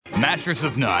Masters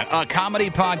of None, a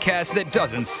comedy podcast that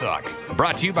doesn't suck.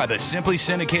 Brought to you by the Simply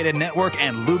Syndicated Network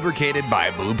and lubricated by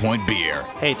Blue Point Beer.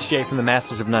 Hey, it's Jay from the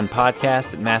Masters of None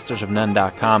podcast at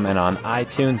mastersofnone.com and on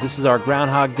iTunes. This is our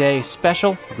Groundhog Day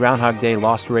special, Groundhog Day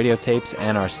Lost Radio Tapes,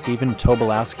 and our Stephen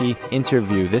Tobolowsky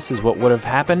interview. This is what would have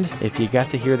happened if you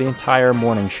got to hear the entire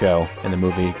morning show in the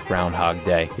movie Groundhog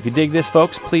Day. If you dig this,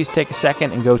 folks, please take a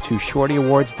second and go to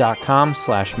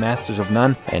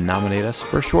shortyawards.com/mastersofnone and nominate us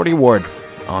for a Shorty Award.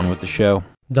 On with the show.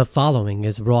 The following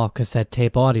is raw cassette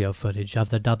tape audio footage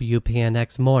of the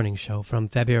WPNX morning show from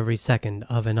February 2nd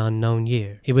of an unknown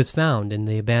year. It was found in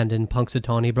the abandoned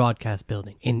Punxsutawney Broadcast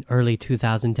Building in early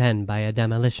 2010 by a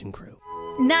demolition crew.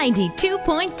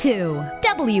 92.2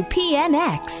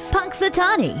 WPNX,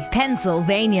 Punxsutawney,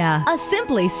 Pennsylvania, a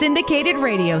Simply Syndicated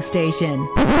radio station.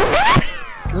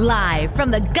 Live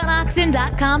from the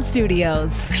GunOxen.com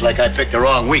studios. Looks like I picked the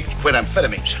wrong week to quit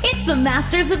amphetamines. It's the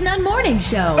Masters of None morning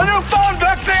show. The new phone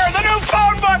back there! The new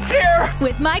phone back here!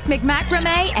 With Mike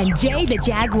McMacramé and Jay the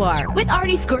Jaguar. With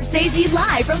Artie Scorsese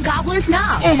live from Gobbler's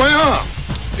Knob. Oh, my arm!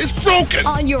 It's broken!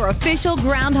 On your official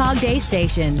Groundhog Day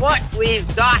station. What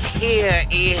we've got here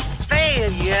is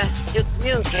failure to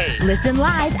communicate. Listen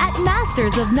live at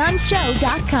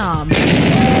mastersofnoneshow.com.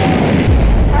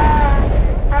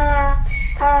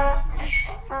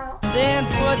 Then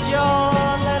put your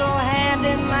little hand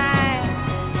in mine.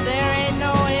 There ain't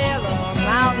no hill or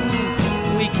mountain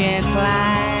we can't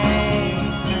climb.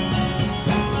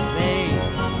 Babe,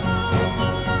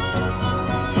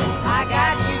 I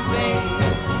got you, babe.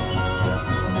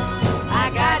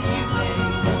 I got you, babe.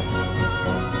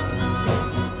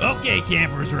 Okay,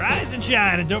 campers, rise and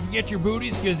shine, and don't forget your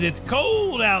booties, because it's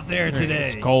cold out there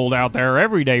today. It's cold out there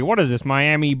every day. What is this,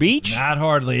 Miami Beach? Not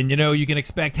hardly, and you can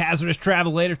expect hazardous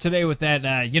travel later today with that,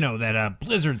 that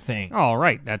blizzard thing. Oh,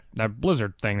 right, that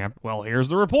blizzard thing. Well, here's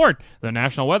the report. The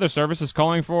National Weather Service is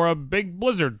calling for a big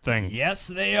blizzard thing. Yes,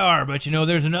 they are, but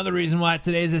there's another reason why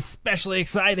today's especially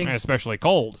exciting. And especially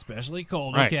cold. Especially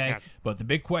cold, right, okay. Yeah. But the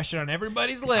big question on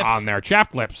everybody's lips. On their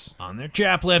chapped lips. On their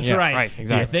chapped lips, yeah, right. Right,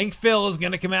 exactly. Do you think Phil is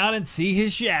going to come out and see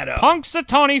his shadow?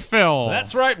 Punxsutawney Phil.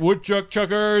 That's right, Woodchuck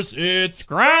Chuckers. It's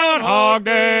Groundhog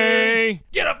Day.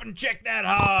 Get up and check that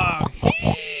hog. Come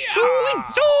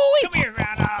here,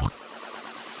 Groundhog.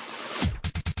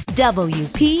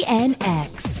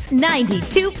 WPNX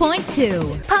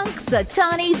 92.2,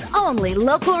 Punxsutawney's only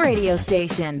local radio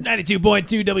station.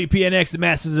 92.2 WPNX, the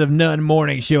Masters of None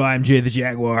morning show. I'm Jay the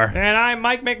Jaguar. And I'm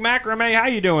Mike McMacramé. How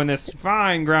you doing this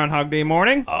fine Groundhog Day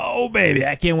morning? Oh, baby,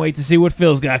 I can't wait to see what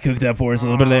Phil's got cooked up for us a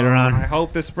little bit later on. I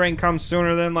hope the spring comes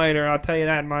sooner than later. I'll tell you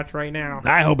that much right now.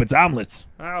 I hope it's omelets.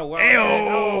 Oh, well,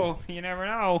 Ayo. you never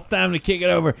know. Time to kick it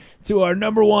over to our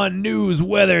number one news,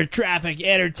 weather, traffic,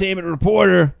 entertainment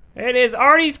reporter. It is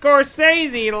Artie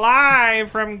Scorsese live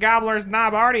from Gobbler's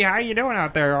Knob. Artie, how you doing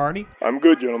out there, Artie? I'm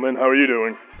good, gentlemen. How are you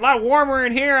doing? A lot warmer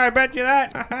in here, I bet you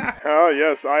that.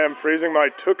 Yes, I am freezing my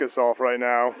tuchus off right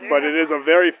now, but it is a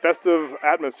very festive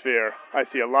atmosphere. I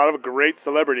see a lot of great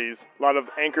celebrities, a lot of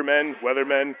anchormen,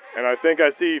 weathermen, and I think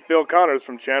I see Phil Connors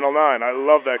from Channel 9. I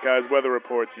love that guy's weather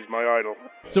reports. He's my idol.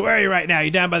 So where are you right now?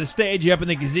 You down by the stage? You up in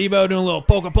the gazebo doing a little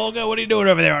polka? What are you doing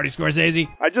over there, Artie Scorsese?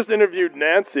 I just interviewed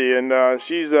Nancy, and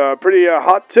she's a pretty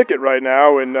hot ticket right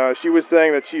now, and she was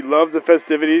saying that she loves the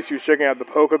festivities. She was checking out the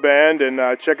polka band, and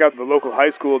check out the local high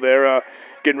school there,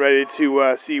 getting ready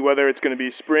to see whether it's going to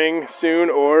be spring soon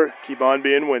or keep on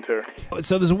being winter.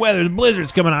 So there's weather, there's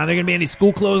blizzards coming on. Are there going to be any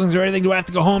school closings or anything? Do I have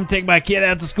to go home, take my kid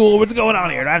out to school? What's going on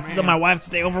here? Do I have to tell my wife to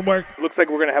stay home from work? Looks like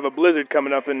we're going to have a blizzard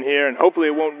coming up in here, and hopefully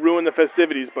it won't ruin the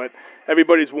festivities, but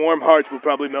everybody's warm hearts will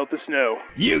probably melt the snow.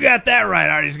 You got that right,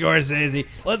 Artie Scorsese.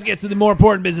 Let's get to the more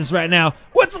important business right now.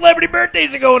 What celebrity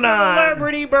birthdays are going on?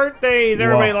 Celebrity birthdays.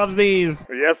 Everybody loves these.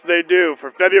 Yes, they do.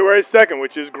 For February 2nd,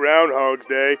 which is Groundhog's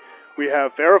Day, we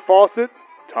have Farrah Fawcett,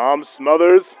 Tom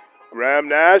Smothers, Graham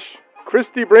Nash,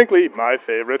 Christy Brinkley, my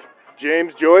favorite,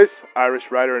 James Joyce, Irish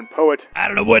writer and poet. I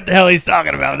don't know what the hell he's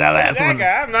talking about, that last one. Guy,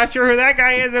 I'm not sure who that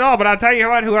guy is at all, but I'll tell you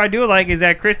what, who I do like is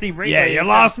that Christy Brinkley. Yeah, you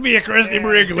lost me at Christy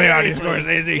Brinkley, Artie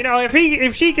Scorsese.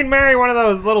 If she can marry one of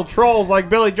those little trolls like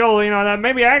Billy Joel, that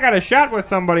maybe I got a shot with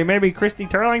somebody, maybe Christy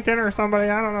Turlington or somebody,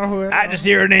 I don't know who it is. I just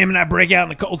hear her name and I break out in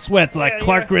the cold sweats like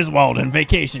Clark Griswold in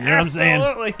Vacation, you know what I'm saying?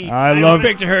 Absolutely. I love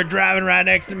picture her driving right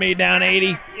next to me down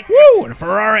 80. Woo! In a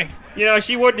Ferrari.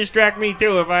 She would distract me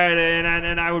too if I had,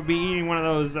 and I would be eating one of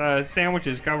those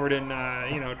sandwiches covered in,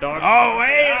 dog. Oh,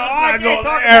 hey, let's not go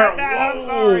there. I'm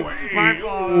sorry. My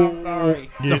fault. I'm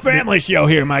sorry. It's a family show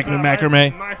here, Mike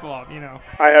McMacramé. My fault, you know.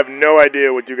 I have no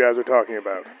idea what you guys are talking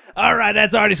about. All right,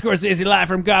 that's Artie Scorsese live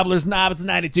from Gobbler's Knob. It's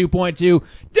 92.2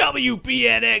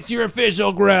 WPNX, your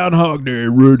official Groundhog Day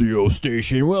radio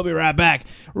station. We'll be right back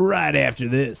right after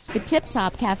this. The Tip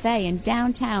Top Cafe in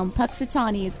downtown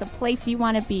Puxatawny is the place you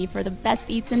want to be for the best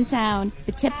eats in town.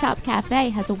 The Tip Top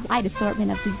Cafe has a wide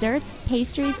assortment of desserts,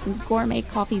 pastries, and gourmet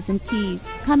coffees and teas.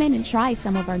 Come in and try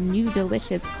some of our new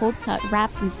delicious cold-cut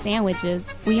wraps and sandwiches.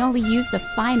 We only use the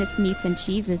finest meats and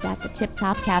cheeses at the Tip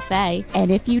Top Cafe.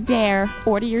 And if you dare,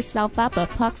 order yourself up a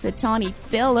Puxatawny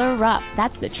Fill-Er-Up.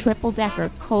 That's the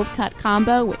triple-decker cold-cut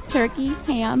combo with turkey,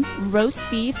 ham, roast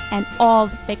beef, and all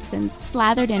the fixins,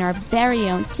 slathered in our very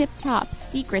own Tip Top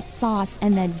secret sauce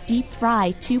and then deep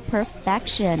fry to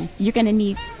perfection. You're going to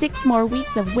need 6 more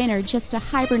weeks of winter just to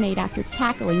hibernate after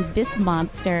tackling this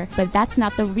monster. But that's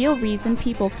not the real reason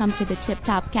people come to the Tip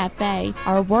Top Cafe.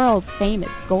 Our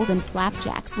world-famous golden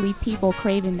flapjacks leave people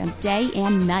craving them day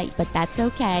and night. But that's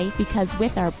okay, because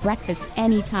with our breakfast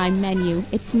anytime menu,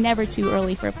 it's never too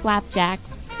early for flapjacks.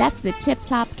 That's the Tip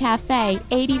Top Cafe,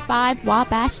 85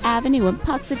 Wabash Avenue in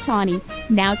Puxatawny.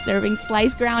 Now serving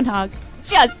sliced groundhog.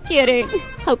 Just kidding.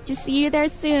 Hope to see you there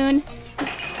soon.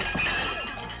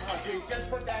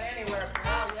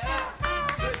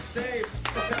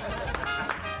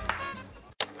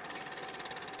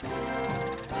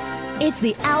 It's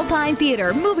the Alpine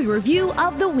Theater Movie Review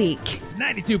of the Week.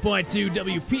 92.2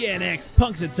 WPNX,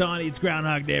 Punxsutawney. It's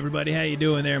Groundhog Day, everybody. How you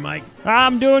doing there, Mike?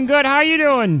 I'm doing good. How are you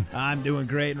doing? I'm doing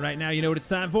great. And right now, you know what it's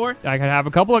time for? I could have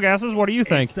a couple of guesses. What do you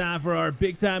think? It's time for our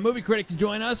big-time movie critic to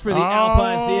join us for the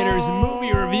Alpine Theater's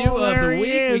Movie Review of the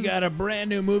Week. We got a brand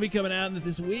new movie coming out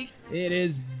this week. It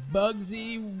is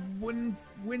Bugsy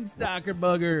Windstalker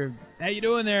Bugger. How you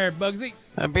doing there, Bugsy?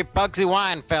 That'd be Bugsy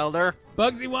Weinfelder.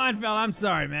 Bugsy Weinfeld. I'm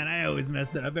sorry, man. I always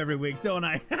mess it up every week, don't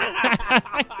I?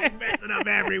 I mess it up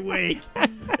every week.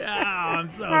 Oh,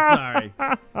 I'm so sorry.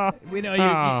 We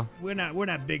know we're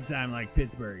not big time like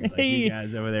Pittsburgh, like you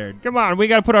guys over there. Come on, we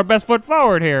got to put our best foot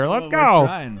forward here. Let's go. We're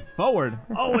trying forward,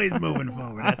 always moving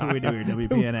forward. That's what we do here,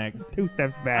 WPNX. Two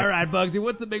steps back. All right, Bugsy.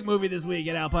 What's the big movie this week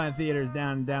at Alpine Theaters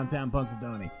downtown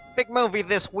Punxsutawney? Big movie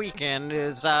this weekend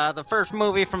is the first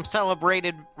movie from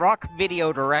celebrated rock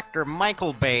video director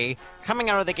Michael Bay, coming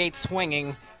out of the gate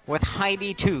swinging with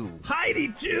Heidi 2.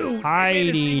 Heidi 2!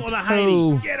 Heidi 2.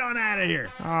 Heidi. Get on out of here.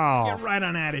 Oh. Get right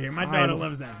on out of here. My daughter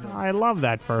loves that film. I love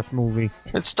that first movie.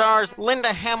 It stars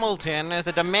Linda Hamilton as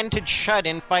a demented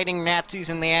shut-in fighting Nazis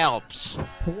in the Alps.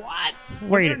 What? Wait.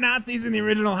 Were there Nazis in the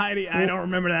original Heidi? I don't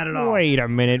remember that at all. Wait a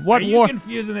minute. What Are you war?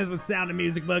 confusing this with Sound of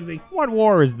Music, Bugsy? What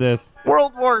war is this?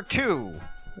 World War II.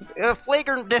 A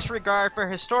flagrant disregard for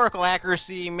historical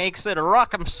accuracy makes it a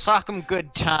rock'em sock'em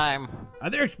good time. Are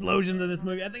there explosions in this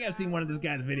movie? I think I've seen one of this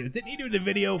guy's videos. Didn't he do the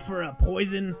video for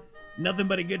Poison? Nothing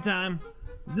But a Good Time?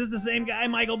 Is this the same guy,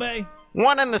 Michael Bay?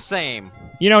 One and the same.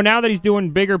 You know, now that he's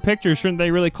doing bigger pictures, shouldn't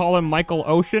they really call him Michael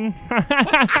Ocean?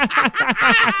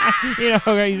 You know,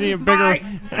 he's a bigger... Mike,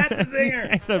 that's a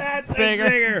zinger. It's That's a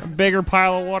zinger. bigger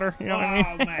pile of water. You know what I mean?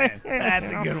 Oh, man. That's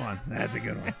a good one. That's a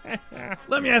good one.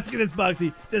 Let me ask you this,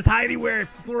 Bugsy. Does Heidi wear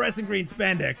fluorescent green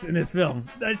spandex in this film?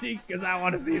 Does she? Because I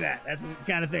want to see that. That's the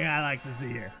kind of thing I like to see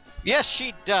here. Yes,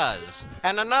 she does.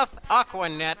 And enough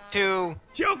Aquanet to...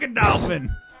 Choke a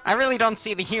dolphin. I really don't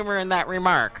see the humor in that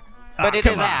remark. But it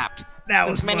is apt,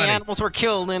 since many animals were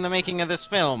killed in the making of this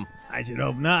film. I should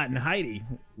hope not. And Heidi,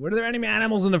 were there any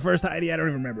animals in the first Heidi? I don't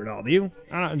even remember at all. Do you?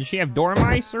 I don't know. Did she have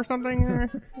dormice or something?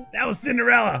 That was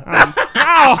Cinderella.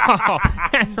 Oh!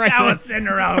 That's right. That was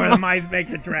Cinderella, where the mice make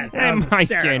the dress. That was mice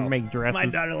hysterical. can't make dresses. My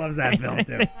daughter loves that film,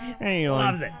 too. Anyway.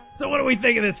 Loves it. So what do we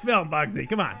think of this film, Bugsy?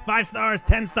 Come on. 5 stars,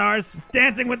 10 stars,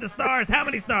 Dancing with the Stars. How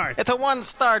many stars? It's a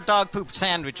 1-star dog poop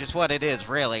sandwich is what it is,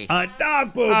 really. A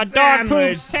dog poop sandwich. A dog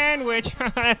poop sandwich.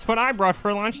 That's what I brought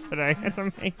for lunch today. That's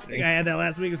amazing. I think I had that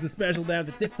last week. It's the special down at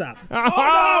the Tip Top. Oh,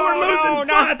 no, we're losing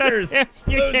sponsors.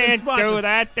 You losing can't sponsors. do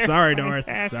that. They're Sorry, Doris.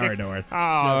 fantastic. Sorry, Doris.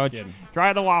 Oh, just kidding.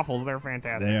 Try the waffles. They're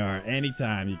fantastic. They are.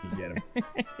 Anytime you can get them.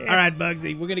 All right,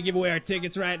 Bugsy. We're going to give away our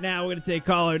tickets right now. We're going to take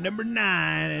caller number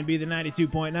 9 and be the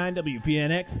 92.9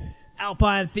 WPNX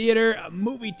Alpine Theater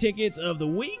movie tickets of the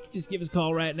week. Just give us a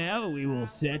call right now. We will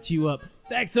set you up.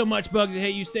 Thanks so much, Bugsy. Hey,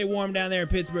 you stay warm down there in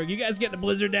Pittsburgh. You guys getting a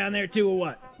blizzard down there, too, or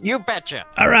what? You betcha.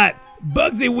 All right.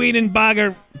 Bugsy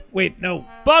Weidenbogger. Wait, no.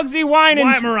 Bugsy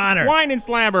Weimaraner. Wine and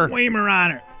Slabber.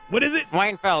 Weimaraner. What is it?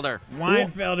 Weinfelder.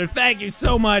 Weinfelder. Thank you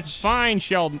so much. Fine,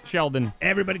 Sheldon.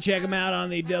 Everybody check him out on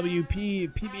the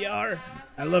PBR.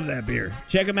 I love that beer.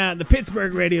 Check him out in the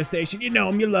Pittsburgh radio station. You know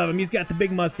him, you love him. He's got the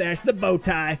big mustache, the bow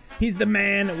tie. He's the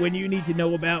man when you need to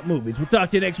know about movies. We'll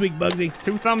talk to you next week, Bugsy.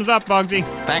 2 thumbs up, Bugsy.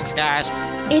 Thanks, guys.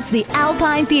 It's the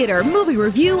Alpine Theater Movie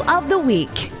Review of the Week.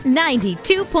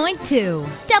 92.2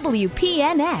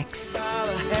 WPNX.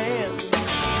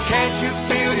 Can't you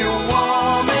feel you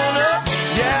warming up?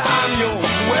 Yeah, I'm your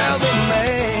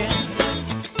weatherman.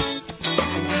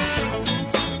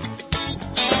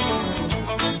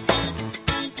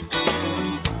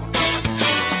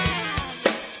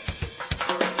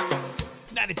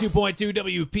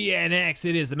 WPNX.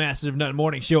 It is the Masters of None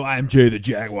Morning Show. I'm Jay the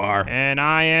Jaguar. And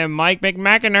I am Mike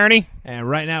McMcInerney. And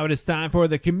right now it is time for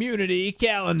the community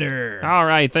calendar. All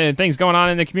right, things going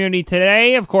on in the community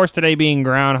today. Of course, today being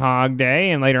Groundhog Day,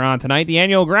 and later on tonight, the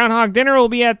annual Groundhog Dinner will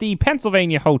be at the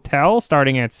Pennsylvania Hotel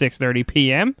starting at 6:30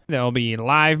 p.m. There'll be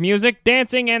live music,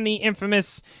 dancing, and the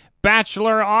infamous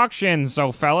bachelor auction.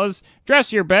 So, fellas,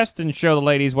 dress your best and show the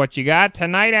ladies what you got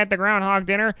tonight at the Groundhog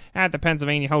Dinner at the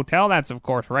Pennsylvania Hotel. That's, of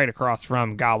course, right across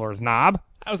from Gobbler's Knob.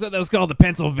 I always thought that was called the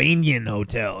Pennsylvanian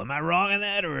Hotel. Am I wrong on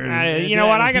that? Or you know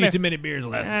what? I got too many beers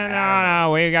last night.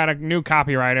 No, we got a new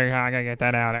copywriter. I gotta get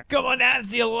that out. Come on down and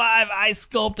see a live ice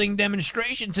sculpting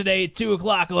demonstration today at 2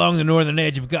 o'clock along the northern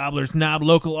edge of Gobbler's Knob.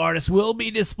 Local artists will be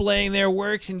displaying their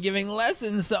works and giving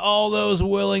lessons to all those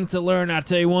willing to learn. I'll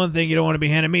tell you one thing, you don't want to be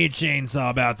handing me a chainsaw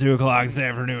about 2 o'clock this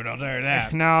afternoon. I'll tell you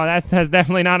that. No, that's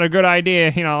definitely not a good idea.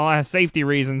 You know, a lot of safety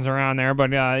reasons around there. But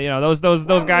you know,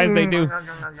 those guys, they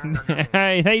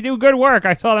do good work.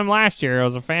 I saw them last year. It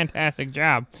was a fantastic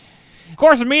job. Of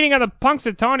course, a meeting of the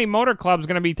Punxsutawney Motor Club is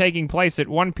going to be taking place at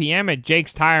 1 p.m. at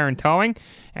Jake's Tire and Towing,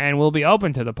 and will be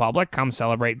open to the public. Come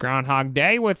celebrate Groundhog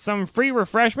Day with some free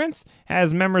refreshments,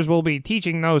 as members will be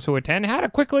teaching those who attend how to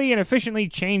quickly and efficiently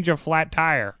change a flat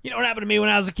tire. You know what happened to me when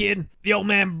I was a kid? The old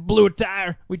man blew a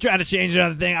tire. We tried to change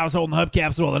another thing. I was holding the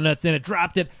hubcaps with all the nuts in it,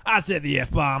 dropped it. I said the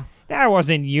F-bomb. That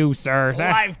wasn't you, sir.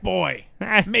 Life boy.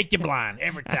 Make you blind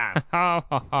every time.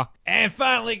 And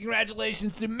finally,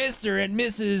 congratulations to Mr. and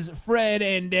Mrs. Fred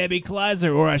and Debbie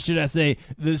Kleiser, or should I say,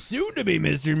 the soon-to-be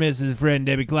Mr. and Mrs. Fred and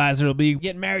Debbie Kleiser will be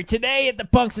getting married today at the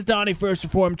Punxsutawney First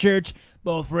Reformed Church.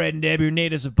 Both Fred and Debbie are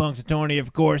natives of Punxsutawney,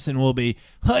 of course, and will be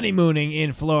honeymooning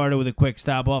in Florida with a quick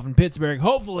stop off in Pittsburgh.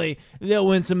 Hopefully, they'll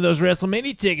win some of those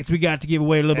WrestleMania tickets we got to give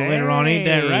away a little bit later on. Ain't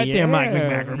that right there, Mike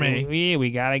McMcInerney? We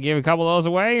got to give a couple of those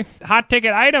away. Hot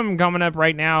ticket item coming up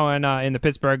right now in the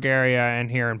Pittsburgh area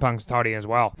and here in Punxsutawney as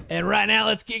well. And right now,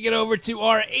 let's kick it over to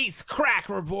our ace crack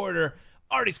reporter,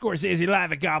 Artie Scorsese,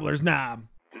 live at Gobbler's Knob.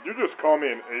 Did you just call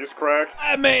me an ace crack?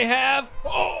 I may have.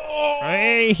 Oh!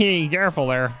 Hey, careful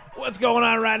there. What's going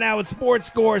on right now with sports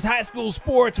scores? High school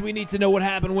sports. We need to know what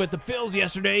happened with the Phils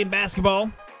yesterday in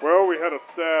basketball. Well, we had a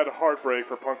sad heartbreak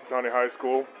for Punxsutawney High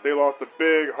School. They lost a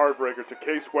big heartbreaker to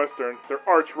Case Western, their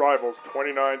arch rivals,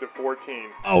 29-14.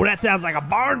 Oh, that sounds like a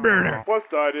barn burner. Plus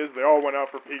side is they all went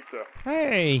out for pizza.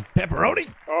 Hey, pepperoni?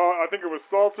 I think it was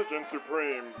sausage and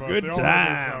supreme. Good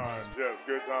times. Yes,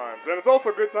 good times. And it's also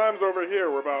good times over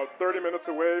here. We're about 30 minutes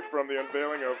away from the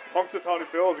unveiling of Punxsutawney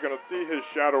Phil is going to see his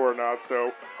shadow or not. So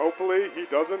hopefully he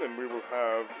doesn't, and we will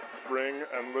have spring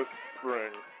endless spring.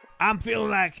 I'm feeling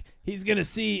like he's going to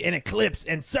see an eclipse,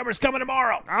 and summer's coming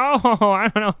tomorrow. Oh, I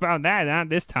don't know about that. Not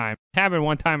this time. It happened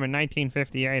one time in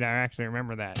 1958. I actually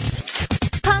remember that.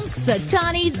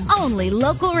 Punxsutawney's only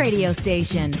local radio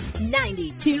station,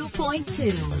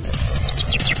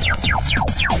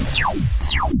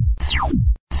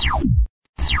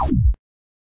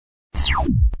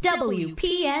 92.2.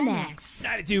 WPNX.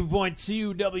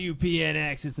 92.2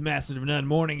 WPNX. It's the Masters of None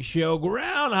Morning Show.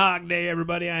 Groundhog Day,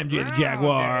 everybody. I'm Jay the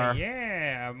Jaguar.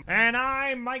 Yeah. And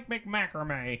I'm Mike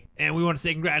McMacramay. And we want to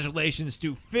say congratulations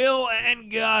to Phil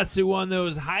and Gus, who won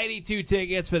those Heidi 2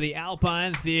 tickets for the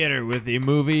Alpine Theater with the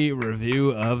movie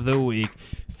review of the week.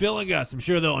 Phil and Gus, I'm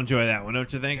sure they'll enjoy that one,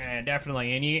 don't you think? Yeah,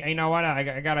 definitely. And you know what?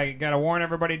 I gotta warn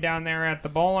everybody down there at the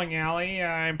bowling alley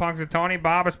in Punxsutawney,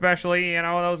 Bob especially. You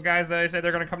know, those guys, they said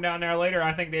they're gonna come down there later.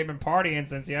 I think they've been partying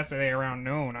since yesterday around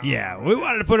noon. Yeah, we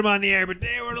wanted to put them on the air, but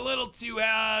they were a little too,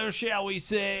 shall we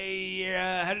say,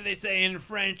 how do they say in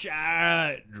French,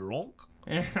 drunk?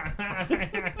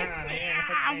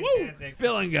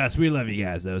 Phil and Gus, we love you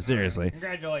guys, though, seriously.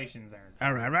 Congratulations, Aaron.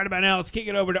 All right about now, let's kick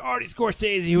it over to Artie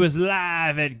Scorsese, who is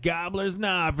live at Gobbler's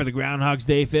Knob for the Groundhog's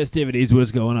Day festivities.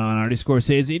 What's going on, Artie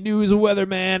Scorsese? News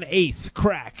weatherman, ace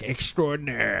crack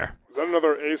extraordinaire. Is that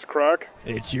another ace crack?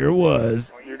 It sure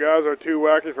was. You guys are too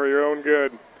wacky for your own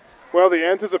good. Well, the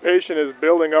anticipation is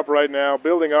building up right now,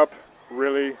 building up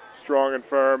really strong and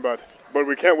firm, but But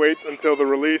we can't wait until the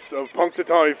release of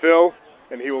Punxsutawney Phil,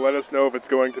 and he will let us know if it's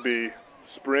going to be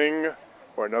spring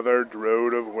or another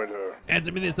drought of winter.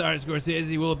 Answer me this, Artie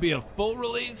Scorsese. Will it be a full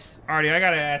release? Artie, I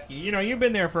gotta ask you. You know, you've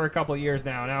been there for a couple of years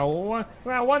now. Now,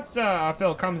 once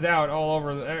Phil comes out all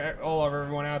over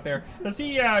everyone out there, does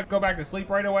he go back to sleep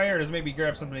right away, or does maybe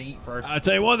grab something to eat first? I'll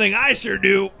tell you one thing, I sure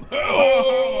do. What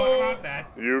about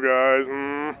that? You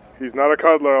guys, he's not a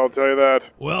cuddler, I'll tell you that.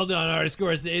 Well done, Artie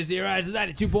Scorsese. All right, it's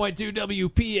 92.2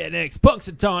 WPNX,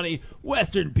 Punxsutawney,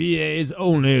 Western PA's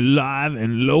only live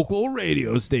and local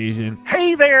radio station.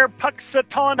 Hey there,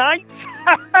 Puxatawnites.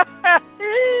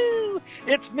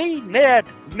 It's me, Ned.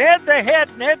 Ned the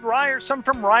Head, Ned Ryerson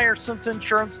from Ryerson's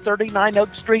Insurance, 39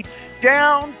 Oak Street,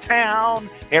 downtown.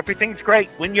 Everything's great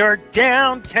when you're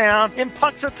downtown in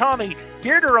Puxatawny.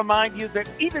 Here to remind you that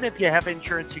even if you have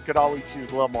insurance, you could always use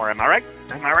a little more. Am I right?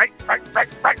 Am I right?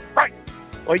 Right.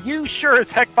 Well, you sure as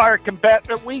heck fire can bet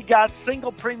that we got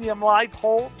single premium life,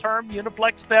 whole term,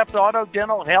 uniplex theft, auto,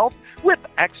 dental, health with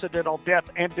accidental death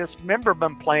and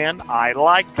dismemberment plan. I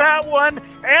like that one.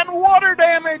 And water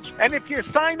damage. And if you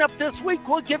sign up this week,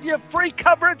 we'll give you free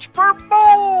coverage for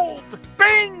mold.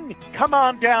 Bing! Come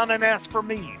on down and ask for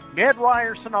me, Ned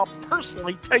Ryerson. I'll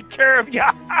personally take care of you.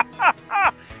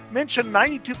 Mention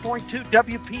 92.2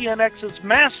 WPNX's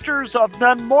Masters of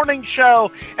None Morning Show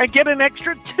and get an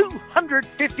extra $250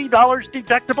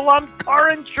 deductible on car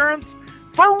insurance.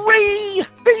 Free!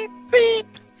 Beep, beep!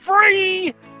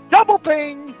 Free! Double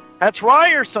ping! That's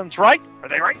Ryerson's, right? Are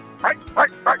they right? Right.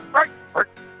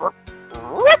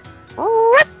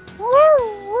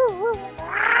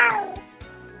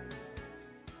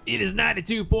 It is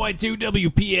 92.2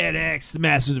 WPNX, the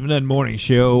Masters of None Morning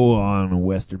Show on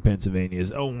Western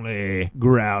Pennsylvania's only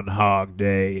Groundhog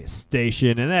Day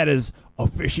station, and that is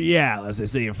official, as they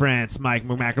say in France. Mike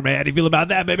McMacramay, how do you feel about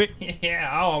that, baby? Yeah,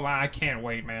 I can't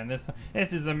wait, man. This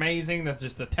is amazing. That's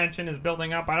just the tension is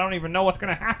building up. I don't even know what's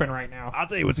going to happen right now. I'll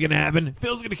tell you what's going to happen.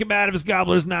 Phil's going to come out of his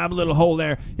gobbler's knob little hole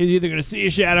there. He's either going to see a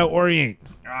shadow or he ain't.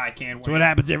 I can't wait. That's what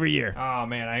happens every year. Oh,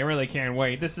 man, I really can't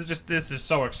wait. This is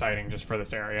so exciting just for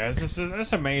this area.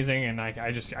 It's amazing, and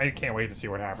I can't wait to see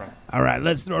what happens. All right,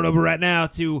 let's throw it over right now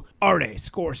to Artie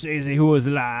Scorsese, who is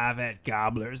live at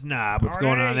Gobbler's Knob. What's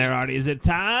going on there, Artie? Is it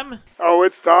time? Oh,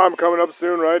 it's time, coming up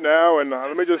soon right now, and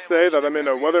let me just say that I'm in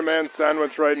a Weatherman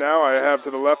sandwich right now. I have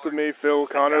to the left of me Phil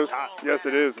Connors. Yes,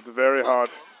 it is. It's very hot.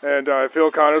 And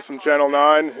Phil Connors from Channel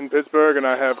 9 in Pittsburgh, and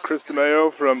I have Chris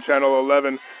DeMeo from Channel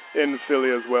 11 in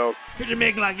Philly as well. Could you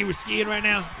make like you were skiing right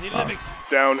now? The Olympics?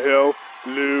 Downhill,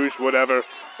 luge, whatever.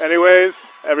 Anyways,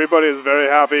 everybody is very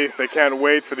happy. They can't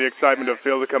wait for the excitement of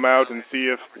Phil to come out and see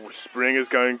if spring is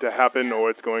going to happen or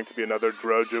it's going to be another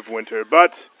drudge of winter.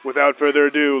 But without further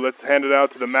ado, let's hand it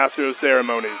out to the Master of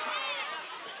Ceremonies.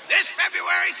 This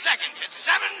February 2nd at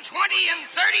 7:20 and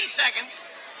 30 seconds,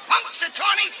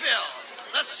 Punxsutawney Phil,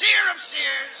 the seer of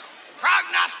seers,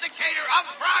 prognosticator of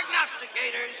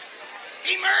prognosticators,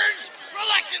 emerged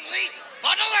reluctantly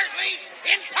but alertly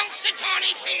in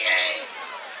Punxsutawney, PA,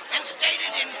 and stated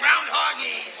in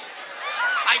groundhogese,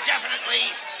 I definitely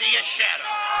see a shadow.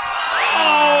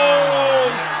 Oh,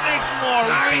 6 more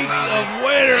weeks of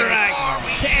winter. I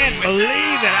can't believe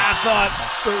it. I thought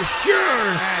for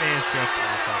sure that is just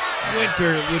awful.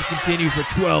 Winter would continue for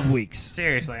 12 weeks.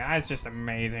 Seriously, it's just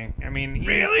amazing. I mean,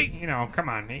 really? Come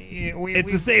on.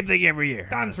 It's the same thing every year.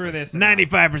 Done through this.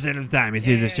 95% of the time, he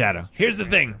sees a shadow. Here's the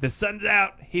thing. The sun's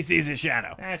out, he sees a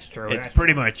shadow. That's true. It's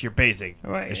pretty much your basic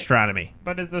astronomy.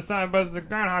 But has the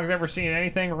groundhogs ever seen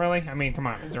anything, really? I mean, come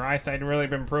on. Has their eyesight really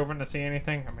been proven to see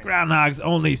anything? I mean, groundhogs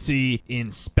only see in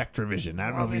spectrovision. I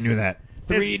don't know if you knew that.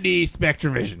 3D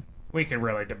spectrovision. We could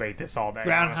really debate this all day.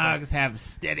 Groundhogs have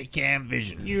Steadicam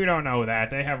vision. You don't know that.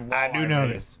 They have walleye. I do know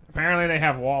this. Apparently they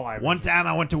have walleye vision. One time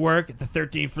I went to work at the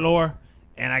 13th floor,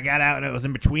 and I got out, and it was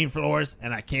in between floors,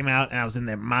 and I came out, and I was in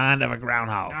the mind of a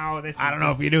groundhog. No, I don't know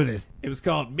if you knew this. It was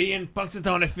called Being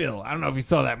Punxsutawney Phil. I don't know if you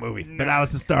saw that movie, but I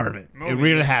was the star of it. It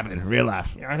really happened in real life.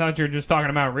 Yeah, I thought you were just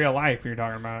talking about real life. You're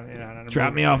talking about,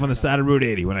 dropped me off on the side of Route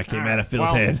 80 when I came out of Phil's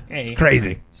head. It's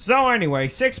crazy. So anyway,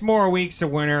 6 more weeks of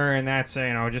winter, and that's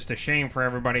just a shame for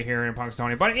everybody here in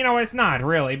Punxsutawney. But it's not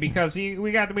really, because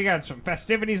we got some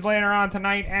festivities later on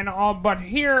tonight and all. But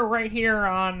right here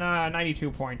on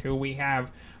 92.2, we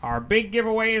have our big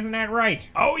giveaway. Isn't that right?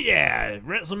 Oh yeah,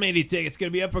 WrestleMania tickets gonna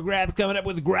be up for grabs coming up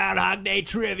with Groundhog Day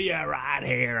trivia right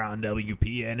here on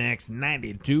WPNX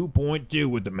 92.2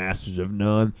 with the Masters of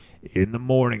None in the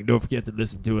morning. Don't forget to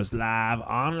listen to us live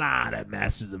online at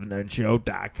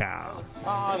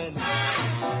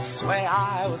mastersofnoneshow.com. Swear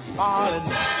I was falling.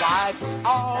 Why, it's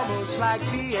almost like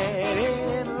being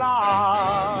in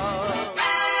love.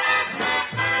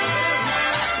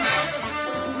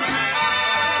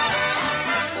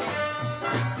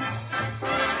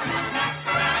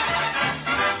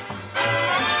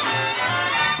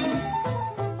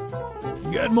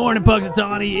 Good morning,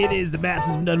 Punxsutawney. It is the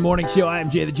Masters of None Morning Show. I am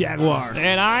Jay the Jaguar.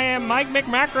 And I am Mike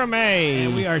McMacrame.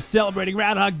 And we are celebrating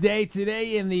Groundhog Day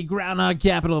today in the groundhog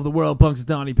capital of the world,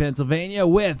 Punxsutawney, Pennsylvania,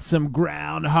 with some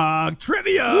groundhog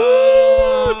trivia.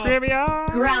 Woo! Trivia.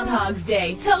 Groundhog's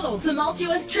Day. Total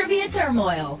tumultuous trivia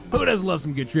turmoil. Who doesn't love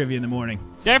some good trivia in the morning?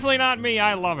 Definitely not me.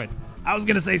 I love it. I was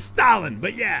going to say Stalin,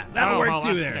 but yeah, that'll work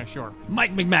too there. Yeah, sure.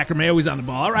 Mike McMacrame, always on the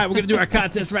ball. All right, we're going to do our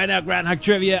contest right now, Groundhog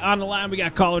Trivia. On the line, we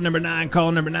got caller number 9.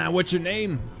 Caller number 9, what's your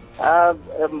name?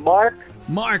 Mark.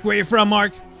 Mark, where you from,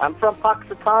 Mark? I'm from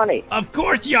Punxsutawney. Of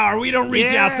course you are. We don't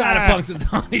reach outside of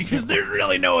Punxsutawney because there's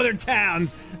really no other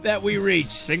towns that we reach.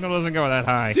 Signal doesn't go that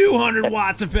high. 200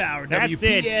 watts of power, That's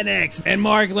WPNX. And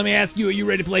Mark, let me ask you, are you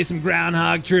ready to play some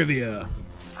Groundhog Trivia?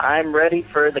 I'm ready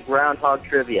for the Groundhog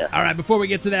Trivia. All right, before we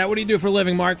get to that, what do you do for a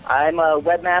living, Mark? I'm a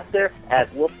webmaster at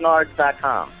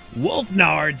wolfnards.com.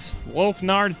 Wolfnards?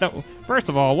 Wolfnards? First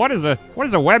of all, what is a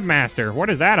webmaster? What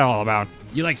is that all about?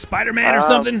 You like Spider-Man or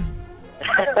something?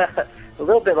 A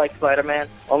little bit like Spider-Man,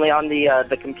 only on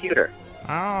the computer.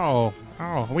 Oh,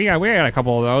 we got a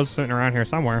couple of those sitting around here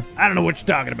somewhere. I don't know what you're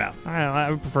talking about.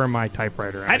 I prefer my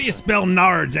typewriter. How do you spell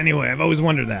nards anyway? I've always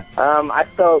wondered that. I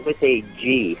spell it with a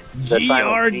G.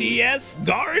 G-R-D-S?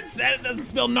 Guards? That doesn't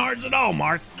spell nards at all,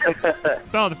 Mark.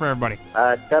 Spell it for everybody.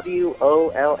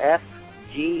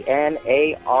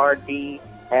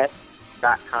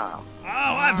 WOLFGNARDS.com. Oh,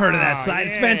 I've heard of that site.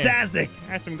 Yeah. It's fantastic.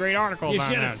 That's some great articles. You on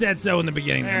should have that. said so in the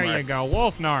beginning. There Mark. you go,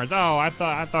 Wolfnards. Oh, I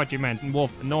thought you meant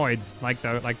Wolfnoids, like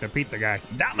the pizza guy.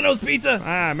 Domino's Pizza?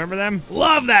 Remember them?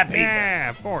 Love that pizza.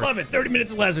 Yeah, of course. Love it. 30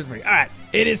 minutes of lessons for you. All right.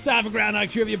 It is time for Groundhog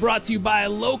Trivia, brought to you by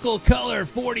Local Color,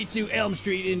 42 Elm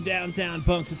Street in downtown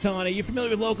Punxsutawney. You familiar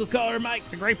with Local Color, Mike?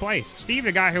 It's a great place. Steve,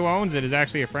 the guy who owns it, is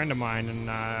actually a friend of mine,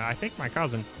 and I think my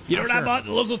cousin. You know what I bought at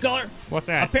Local Color? What's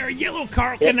that? A pair of yellow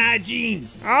Carl Kanai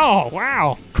jeans. Oh,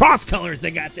 wow. Cross colors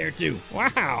they got there, too.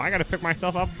 Wow, I got to pick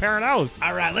myself up a pair of those.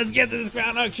 All right, let's get to this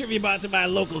Groundhog Trivia brought to you by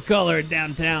Local Color in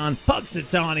downtown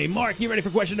Punxsutawney. Mark, you ready for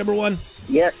question number 1?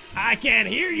 Yes. I can't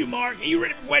hear you, Mark. Are you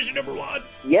ready for question number 1?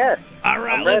 Yes. All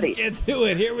right, I'm let's ready. get to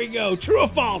it. Here we go. True or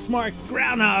false, Mark?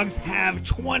 Groundhogs have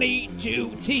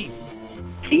 22 teeth.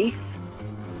 Teeth?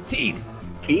 Teeth.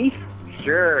 Teeth?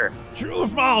 Sure. True or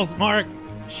false, Mark?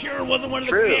 Sure wasn't one of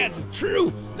the True. answers.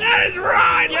 True. That is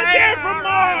right. Let's hear it from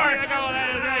Mark.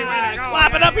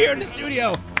 Clap it up here in the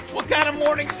studio. What kind of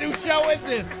morning zoo show is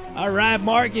this? All right,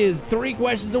 Mark is 3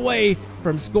 questions away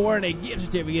from scoring a gift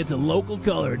certificate to Local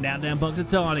Color in downtown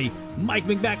Punxsutawney. Mike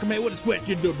McMacrame, what is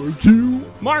question number 2?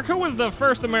 Mark, who was the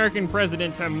first American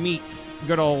president to meet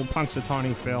good old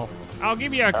Punxsutawney Phil? I'll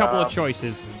give you a couple of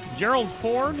choices. Gerald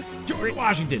Ford? George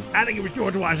Washington. I think it was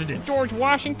George Washington. George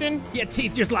Washington? Yeah,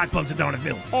 teeth just like Punxsutawney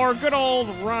Phil. Or good old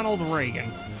Ronald Reagan?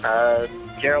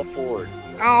 Gerald Ford.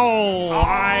 Oh,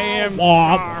 I am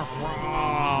sorry.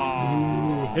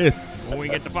 Yes. When we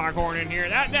get the foghorn in here,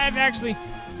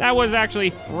 that was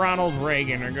actually Ronald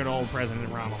Reagan, or good old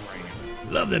President Ronald Reagan.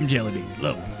 Love them jelly beans.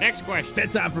 Love them. Next question.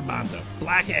 Bedtime for Bonzo.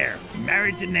 Black hair.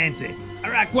 Married to Nancy.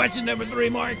 All right, question number 3,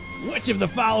 Mark. Which of the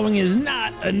following is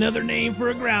not another name for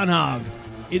a groundhog?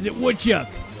 Is it woodchuck,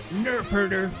 nerf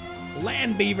herder,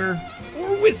 land beaver,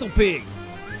 or whistle pig?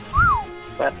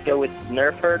 Let's go with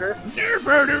Nerf Herder. Nerf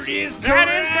herder is correct.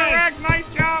 That is correct. Nice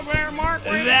job there, Mark.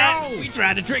 Way to go. We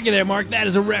tried to trick you there, Mark. That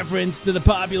is a reference to the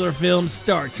popular film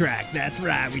Star Trek. That's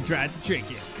right. We tried to trick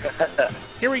you.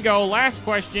 Here we go. Last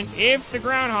question. If the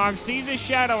groundhog sees a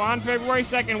shadow on February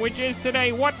 2nd, which is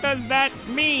today, what does that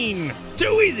mean?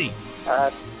 Too easy.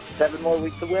 7 more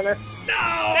weeks of winter.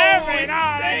 No! 7 6 more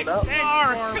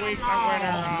Mark. weeks of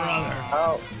winter. Brother.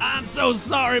 Oh. I'm so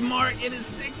sorry, Mark. It is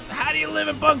 6. How do you live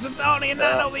in Punxsutawney and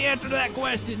not know the answer to that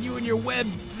question? You and your web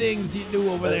things you do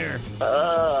over there.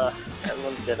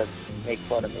 Everyone's gonna make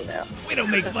fun of me now. We don't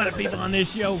make fun of people on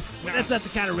this show. That's not the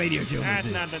kind of radio show That's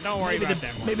this is. not the, don't worry about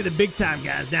that, Mark. Maybe the big-time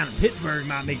guys down in Pittsburgh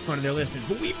might make fun of their listeners,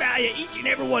 but we value each and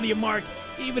every one of you, Mark,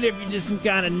 even if you're just some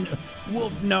kind of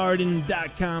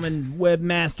wolfnard.com and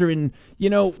webmaster and, you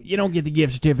know, you don't get the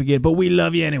gift certificate, but we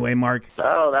love you anyway, Mark.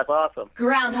 Oh, that's awesome.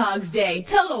 Groundhog's Day.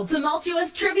 Total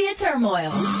tumultuous trivia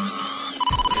turmoil.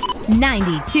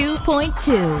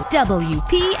 92.2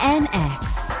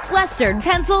 WPNX. Western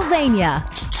Pennsylvania.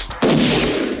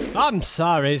 I'm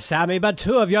sorry, Sammy, but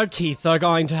 2 of your teeth are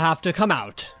going to have to come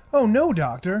out. Oh no,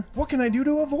 Doctor. What can I do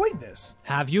to avoid this?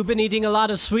 Have you been eating a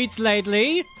lot of sweets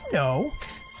lately? No.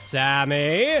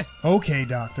 Sammy? Okay,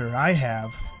 Doctor, I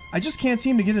have. I just can't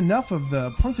seem to get enough of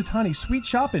the Punxsutawney Sweet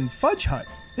Shop and Fudge Hut.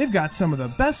 They've got some of the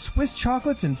best Swiss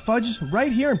chocolates and fudge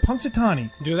right here in Punxsutawney.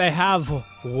 Do they have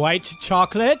white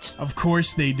chocolate? Of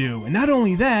course they do. And not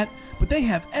only that, but they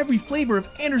have every flavor of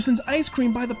Anderson's ice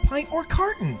cream by the pint or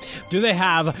carton. Do they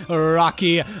have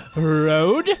Rocky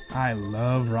Road? I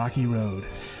love Rocky Road.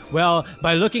 Well,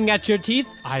 by looking at your teeth,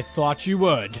 I thought you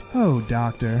would. Oh,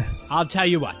 doctor. I'll tell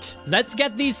you what. Let's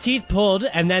get these teeth pulled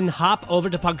and then hop over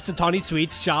to Punxsutawney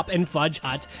Sweets Shop and Fudge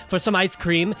Hut for some ice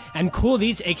cream and cool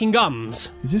these aching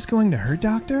gums. Is this going to hurt,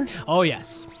 doctor? Oh,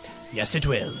 yes. Yes, it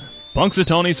will.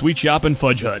 Punxsutawney Sweet Shop and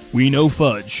Fudge Hut. We know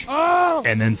fudge. Oh!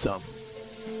 And then some.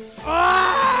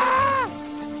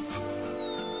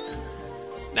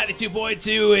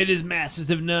 92.2, it is Masters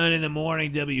of None in the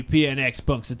morning. WPNX,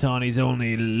 Punxsutawney's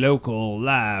only local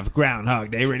live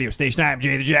Groundhog Day radio station. I'm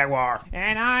Jay the Jaguar.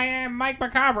 And I am Mike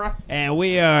Macabre. And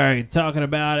we are talking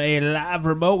about a live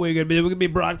remote. We're gonna be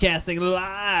broadcasting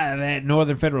live at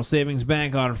Northern Federal Savings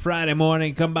Bank on Friday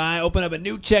morning. Come by, open up a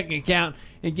new checking account,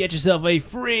 and get yourself a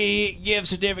free gift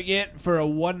certificate for a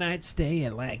one-night stay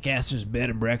at Lancaster's Bed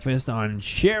and Breakfast on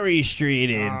Cherry Street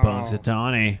in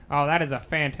Punxsutawney. Oh, that is a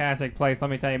fantastic place.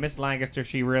 Let me tell you, Miss Lancaster,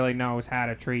 she really knows how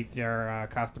to treat their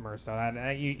customers. So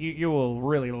that you will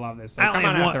really love this. So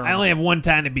I only have one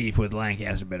time to beef with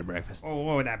Lancaster Bed and Breakfast. Oh,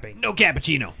 what would that be? No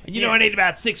cappuccino. And you know I need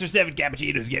about 6 or 7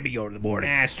 cappuccinos to get me going to the morning.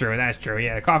 That's true.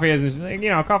 Yeah, the coffee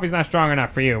isn't. Coffee's not strong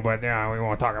enough for you, but we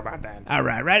won't talk about that. All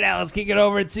right, now let's kick it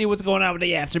over and see what's going on with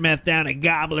the aftermath down at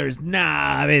Gobbler's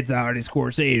Knob. It's Artie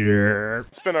Scorsese.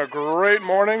 It's been a great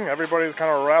morning. Everybody's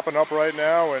kind of wrapping up right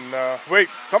now, and wait,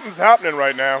 something's happening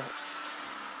right now.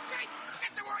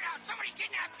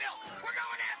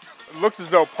 It looks as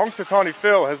though Punxsutawney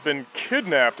Phil has been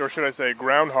kidnapped, or should I say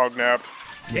groundhog napped.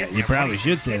 Yeah, you probably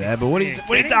should say that, but what are you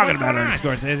talking about, Artie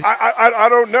Scorsese? I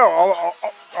don't know.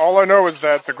 All I know is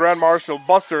that the Grand Marshal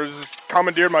Busters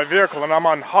commandeered my vehicle, and I'm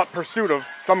on hot pursuit of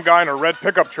some guy in a red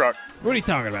pickup truck. What are you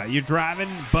talking about? You're driving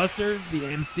Buster, the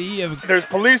MC of... There's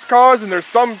police cars, and there's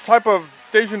some type of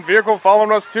station vehicle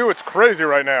following us, too. It's crazy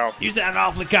right now. You sound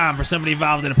awfully calm for somebody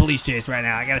involved in a police chase right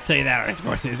now. I gotta tell you that, Artie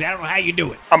Scorsese. I don't know how you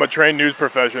do it. I'm a trained news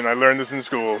profession. I learned this in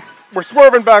school. We're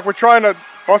swerving back. We're trying to...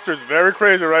 Buster's very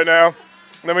crazy right now.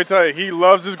 Let me tell you, he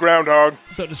loves his groundhog.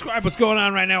 So describe what's going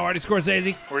on right now, Artie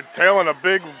Scorsese. We're tailing a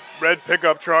big red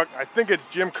pickup truck. I think it's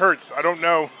Jim Kurtz. I don't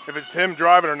know if it's him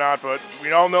driving or not, but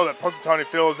we all know that Punxsutawney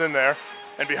Phil is in there.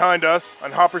 And behind us,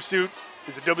 on hot pursuit,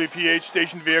 is a WPH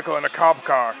station vehicle and a cop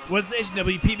car. What station,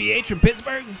 WPBH from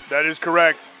Pittsburgh? That is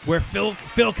correct. Where Phil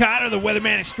Cotter, the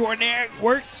weatherman extraordinaire,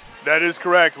 works? That is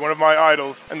correct, one of my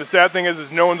idols. And the sad thing is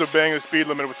no one's obeying the speed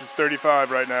limit, which is 35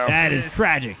 right now. That is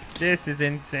tragic. This is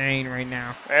insane right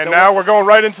now. And now we're going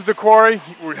right into the quarry.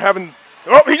 We're having...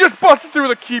 Oh, he just busted through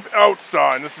the keep out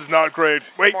sign. This is not great.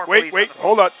 Wait.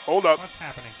 Hold up. What's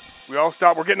happening? We all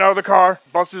stop. We're getting out of the car.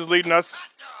 Buster's leading us.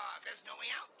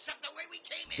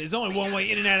 There's only one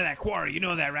way in and out of that quarry. You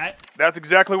know that, right? That's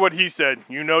exactly what he said.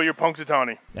 You know you're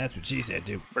Punxsutawney. That's what she said,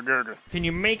 too. Burger. Can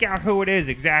you make out who it is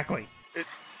exactly? It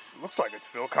looks like it's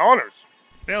Phil Connors.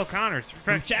 Phil Connors.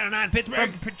 From Channel 9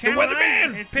 Pittsburgh? From the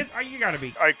weatherman! Oh, you gotta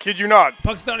be. I kid you not.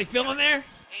 Punxsutawney Phil in there?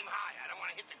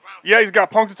 Yeah, he's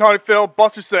got Punxsutawney Phil.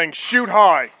 Buster's saying, shoot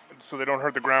high, so they don't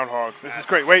hurt the groundhog. This is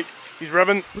great. Wait, he's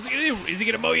revving. What's he gonna do? Is he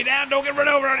gonna mow you down? Don't get run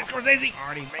over, Artie Scorsese.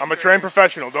 I'm a trained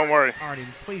professional, don't worry. Artie,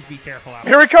 please be careful out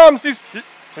there. Here he comes. He's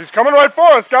coming right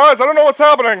for us, guys. I don't know what's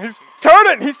happening. He's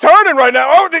turning right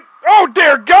now. Oh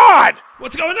dear God!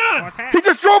 What's going on? What's happening?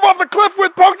 He just drove off the cliff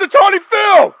with Punxsutawney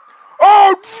Phil!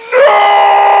 Oh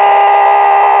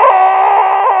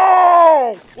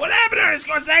no! What happened, Artie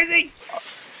Scorsese?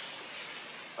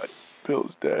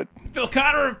 Phil's dead. Phil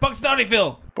Connor or Punxsutawney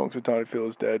Phil? Punxsutawney Phil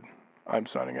is dead. I'm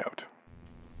signing out.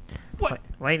 What?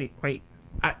 Lady, wait.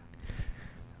 I'm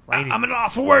at a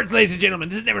loss for words, ladies and gentlemen.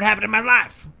 This has never happened in my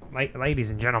life.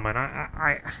 Ladies and gentlemen,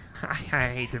 I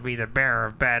hate to be the bearer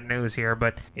of bad news here,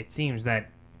 but it seems that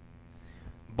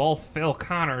both Phil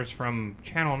Connors from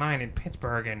Channel 9 in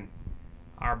Pittsburgh and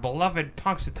our beloved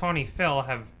Punxsutawney Phil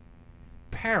have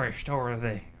perished over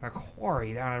the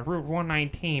quarry down at Route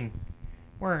 119.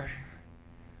 Where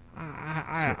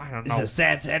I don't know. This is a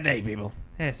sad, sad day, people.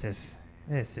 This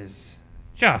is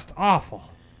just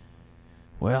awful.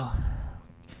 Well,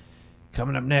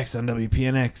 coming up next on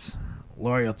WPNX,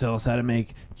 Lori will tell us how to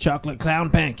make chocolate clown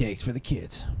pancakes for the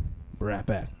kids. We're right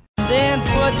back. Then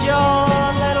put your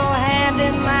little hand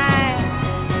in mine.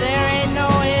 There ain't no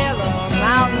hill or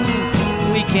mountain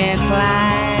we can't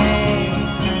climb.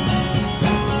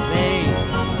 Babe,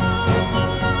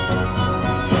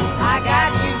 I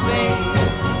got you, babe.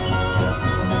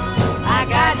 I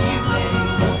got you, babe.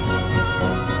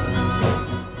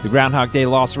 The Groundhog Day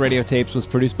Lost Radio Tapes was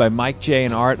produced by Mike J.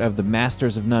 and Art of the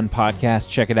Masters of None podcast.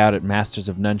 Check it out at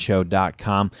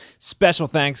mastersofnoneshow.com. Special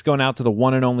thanks going out to the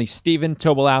one and only Stephen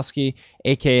Tobolowsky,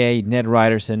 a.k.a. Ned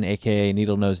Ryderson, a.k.a.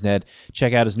 Needle Nose Ned.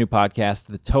 Check out his new podcast,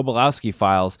 The Tobolowsky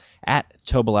Files, at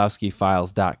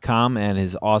tobolowskyfiles.com, and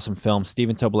his awesome film,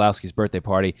 Stephen Tobolowsky's Birthday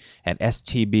Party, at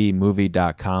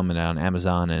stbmovie.com and on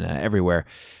Amazon and everywhere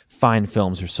fine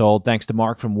films are sold. Thanks to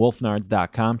Mark from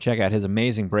wolfnards.com. Check out his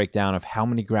amazing breakdown of how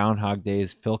many Groundhog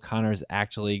Days Phil Connors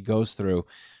actually goes through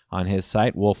on his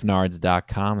site,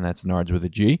 wolfnards.com, and that's Nards with a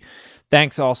G.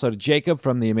 Thanks also to Jacob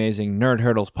from the amazing Nerd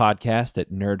Hurdles podcast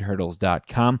at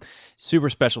nerdhurdles.com. Super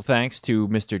special thanks to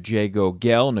Mr. Jago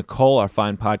Gell, Nicole, our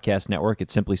fine podcast network at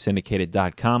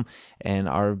simplysyndicated.com, and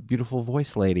our beautiful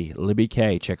voice lady, Libby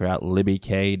K. Check her out,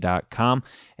 libbyk.com.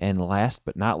 And last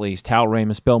but not least, Hal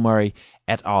Ramis, Bill Murray,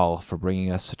 et al. For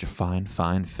bringing us such a fine,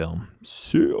 fine film.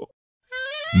 So.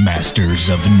 Masters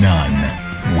of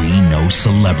None. We know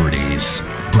celebrities.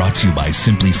 Brought to you by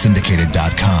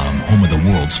simplysyndicated.com, home of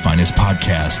the world's finest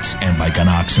podcasts, and by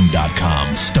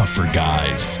gunoxen.com, stuff for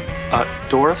guys.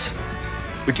 Doris,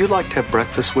 would you like to have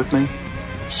breakfast with me?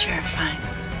 Sure, fine.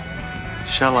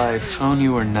 Shall I phone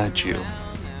you or nudge you?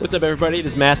 What's up, everybody? It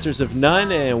is Masters of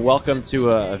None, and welcome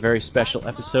to a very special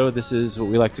episode. This is what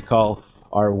we like to call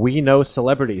our We Know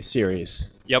Celebrities series.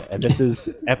 Yep. And this is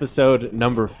episode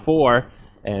number 4,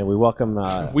 and we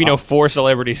welcome... we know 4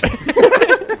 celebrities.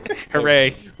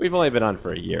 Hooray. We've only been on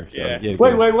for a year. So yeah.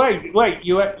 Wait.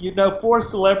 You know 4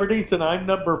 celebrities and I'm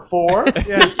number 4?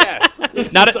 Yes.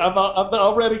 I'm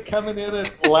already coming in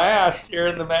at last here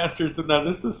in the Masters of None.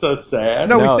 This is so sad.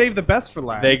 No, we saved the best for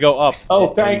last. They go up.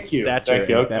 Oh, thank you. Stature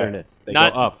and betterness. They go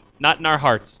up. Not in our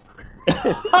hearts.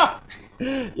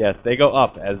 Yes, they go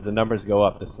up. As the numbers go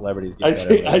up, the celebrities get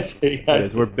better. I see.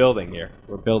 We're building here.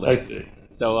 We're building. I see.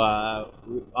 So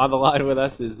on the line with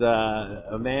us is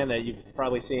a man that you've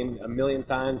probably seen a million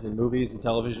times in movies and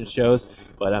television shows,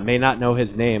 but may not know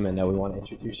his name, and we want to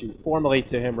introduce you formally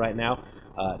to him right now,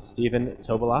 Stephen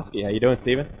Tobolowsky. How you doing,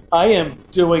 Stephen? I am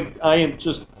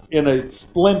just in a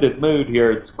splendid mood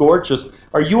here. It's gorgeous.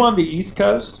 Are you on the East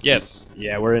Coast? Yes.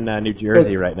 Yeah, we're in New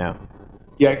Jersey right now.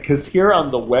 Yeah, because here on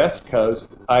the West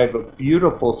Coast, I have a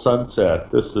beautiful sunset.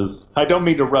 I don't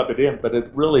mean to rub it in, but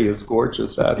it really is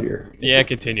gorgeous out here. Yeah,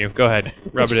 continue. Go ahead.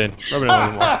 Rub it in. Rub it in a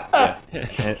little more. Yeah.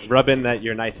 And rub in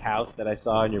your nice house that I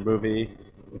saw in your movie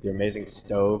with your amazing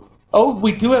stove. Oh,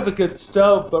 we do have a good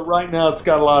stove, but right now it's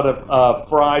got a lot of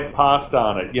fried pasta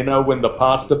on it. You know, when the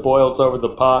pasta boils over the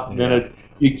pot, and then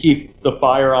you keep the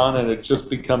fire on, and it just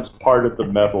becomes part of the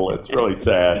metal. It's really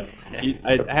sad.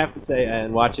 I have to say,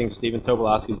 and watching Stephen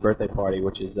Tobolowsky's Birthday Party,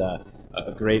 which is a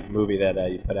great movie that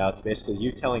you put out, it's basically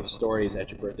you telling stories at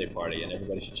your birthday party, and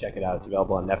everybody should check it out. It's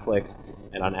available on Netflix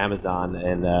and on Amazon,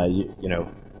 and you know,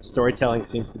 storytelling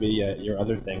seems to be your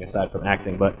other thing aside from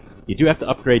acting, but you do have to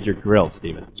upgrade your grill,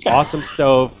 Stephen. Awesome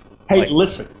stove. Hey,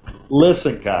 listen,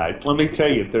 guys. Let me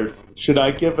tell you. Should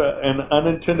I give an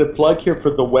unintended plug here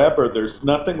for the Weber? There's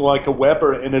nothing like a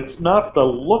Weber, and it's not the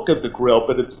look of the grill,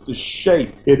 but it's the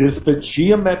shape. It is the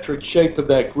geometric shape of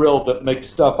that grill that makes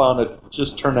stuff on it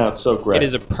just turn out so great. It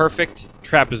is a perfect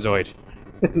trapezoid.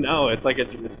 No, it's like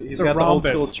he's got the rhombus. old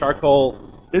school charcoal.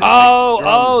 The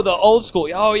old school.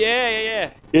 Oh,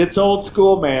 yeah. It's old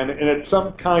school, man, and it's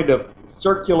some kind of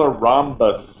circular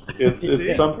rhombus.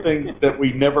 It's something that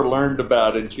we never learned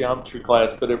about in geometry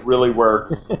class, but it really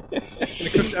works. And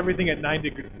it cooks everything at 90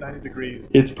 degrees.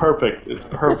 It's perfect. It's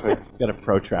got a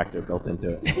protractor built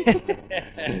into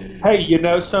it. Hey, you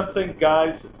know something,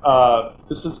 guys?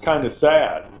 This is kind of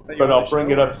sad, but I'll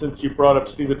bring it up since you brought up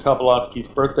Stephen Tobolowsky's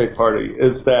Birthday Party,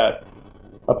 is that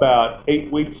about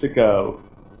 8 weeks ago,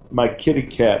 my kitty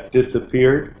cat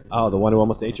disappeared. Oh, the one who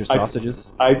almost ate your sausages?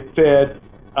 I fed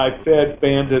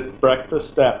Bandit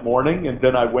breakfast that morning, and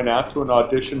then I went out to an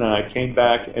audition, and I came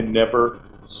back and never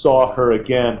saw her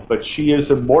again. But she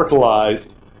is immortalized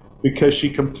because she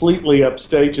completely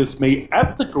upstages me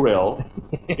at the grill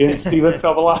in Stephen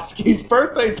Tobolowsky's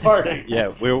Birthday Party.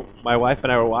 Yeah, my wife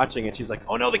and I were watching, and she's like,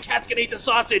 "Oh no, the cat's gonna eat the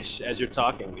sausage!" As you're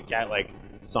talking, the cat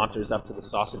saunters up to the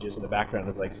sausages in the background,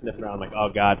 is sniffing around. I'm like, oh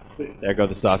god, there go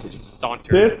the sausages.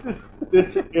 Saunters.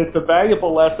 It's a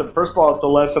valuable lesson. First of all, it's a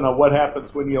lesson on what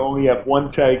happens when you only have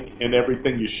one take in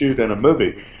everything you shoot in a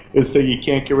movie, is that you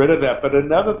can't get rid of that. But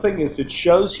another thing is it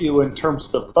shows you in terms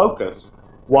of the focus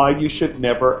why you should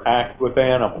never act with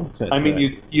animals. That's I mean,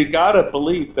 right. you gotta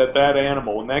believe that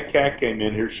animal, when that cat came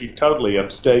in here, she totally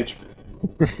upstaged me.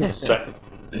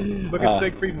 Look at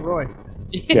Siegfried and Roy.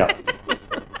 Yeah.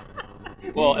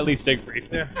 Well, at least Siegfried.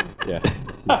 Yeah. Yeah,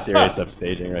 some serious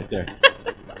upstaging right there.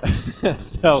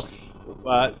 So,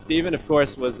 Stephen, of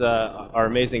course, was our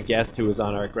amazing guest who was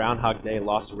on our Groundhog Day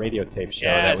Lost Radio Tape show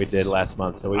that we did last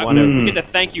month. So we get to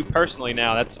thank you personally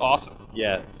now. That's awesome.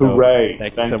 Yeah. So Hooray.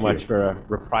 Thank you so much for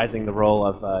reprising the role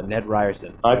of Ned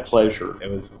Ryerson. My pleasure. It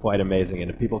was quite amazing, and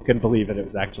if people couldn't believe it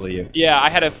was actually you. Yeah, I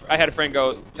had a friend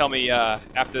tell me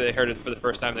after they heard it for the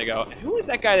first time, they go, "Who was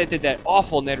that guy that did that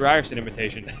awful Ned Ryerson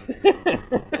imitation?"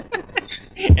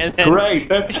 And then, Great.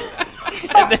 That's.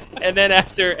 and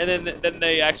then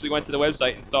they actually went to the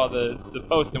website and saw the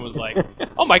post and was like,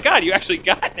 "Oh my God, you actually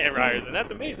got Ned Ryerson!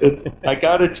 That's amazing." I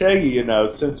got to tell you,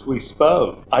 since we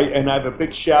spoke, I have a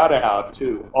big shout out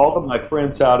to all of my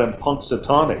friends out in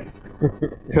Punxsutawney,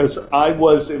 because I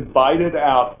was invited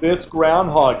out this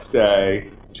Groundhog's Day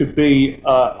to be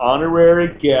an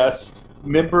honorary guest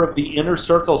member of the inner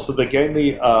circle. So they gave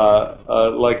me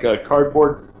like a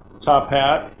cardboard top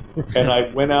hat. And I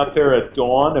went out there at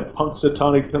dawn in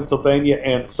Punxsutawney, Pennsylvania,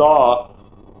 and saw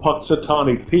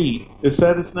Punxsutawney Pete. Is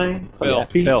that his name? Phil.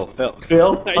 Pete? Phil.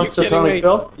 Phil? Are you kidding Punxsutawney me?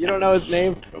 Phil? You don't know his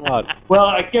name? Come on. Well,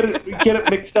 I get it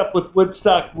mixed up with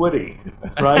Woodstock Woody,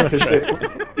 right? Because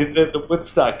the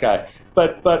Woodstock guy.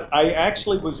 But I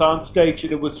actually was on stage,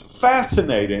 and it was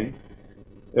fascinating.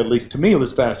 At least to me, it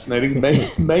was fascinating.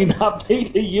 May not be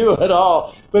to you at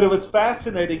all, but it was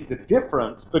fascinating the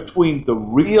difference between the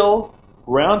real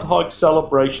Groundhog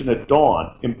celebration at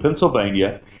dawn in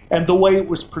Pennsylvania and the way it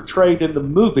was portrayed in the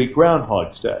movie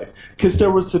Groundhog's Day, because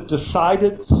there was a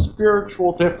decided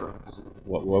spiritual difference.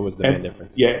 What was the main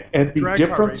difference? Yeah, and the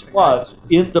difference was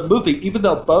in the movie, even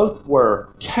though both were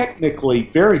technically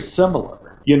very similar,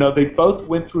 they both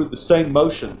went through the same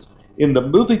motions. In the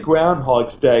movie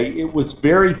Groundhog's Day, it was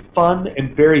very fun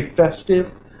and very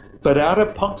festive, but out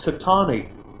of Punxsutawney,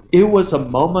 it was a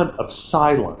moment of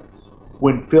silence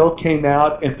when Phil came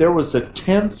out, and there was a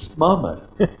tense moment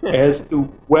as to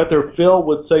whether Phil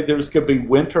would say there was going to be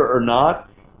winter or not.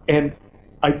 And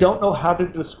I don't know how to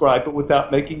describe it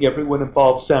without making everyone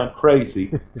involved sound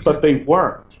crazy, but they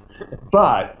weren't.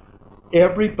 But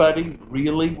everybody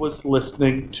really was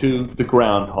listening to the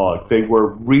groundhog. They were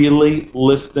really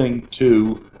listening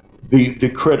to the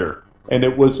critter, and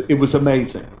it was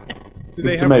amazing. Do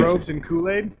they have robes and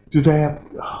Kool-Aid? Do they have...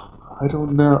 I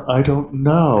don't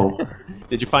know.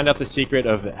 Did you find out the secret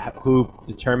of who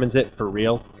determines it for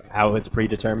real? How it's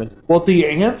predetermined? Well, the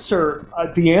answer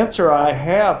I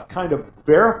have kind of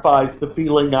verifies the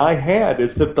feeling I had,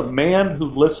 is that the man who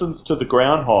listens to the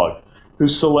groundhog,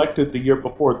 who's selected the year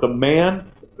before, the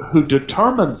man who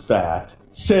determines that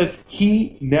says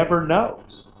he never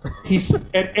knows.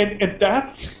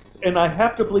 And I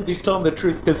have to believe he's telling the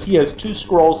truth, because he has two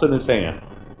scrolls in his hand.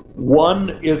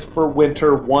 One is for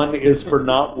winter, one is for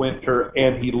not winter,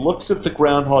 and he looks at the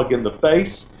groundhog in the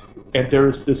face, and there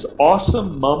is this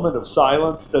awesome moment of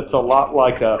silence that's a lot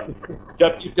like a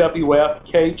WWF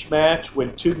cage match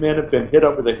when two men have been hit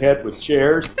over the head with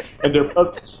chairs, and they're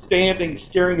both standing,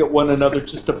 staring at one another,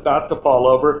 just about to fall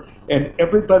over, and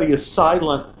everybody is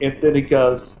silent, and then he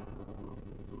goes,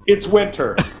 "It's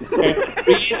winter."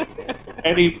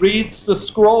 And he reads the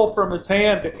scroll from his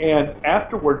hand, and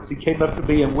afterwards he came up to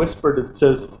me and whispered and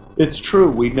says, "It's true,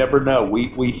 we never know.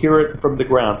 We hear it from the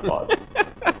groundhog."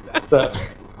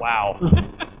 Wow.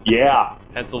 Yeah.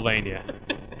 Pennsylvania.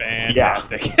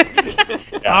 Fantastic.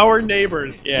 Yeah. Our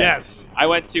neighbors. Yeah. Yes. I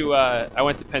went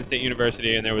to Penn State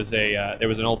University, and there was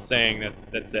an old saying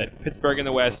that said Pittsburgh in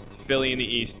the west, Philly in the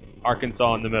east,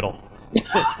 Arkansas in the middle.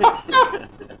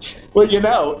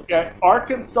 Well,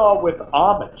 Arkansas with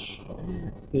Amish.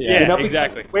 Yeah,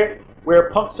 exactly. Where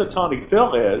Punxsutawney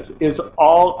Phil is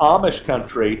all Amish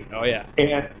country. Oh, yeah.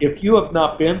 And if you have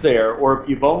not been there, or if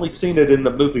you've only seen it in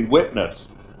the movie Witness,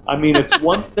 I mean, it's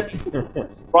one thing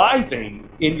driving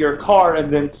in your car,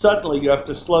 and then suddenly you have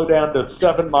to slow down to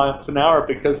 7 miles an hour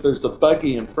because there's a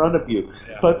buggy in front of you.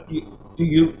 Yeah. But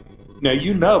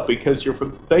because you're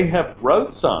from, they have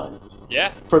road signs.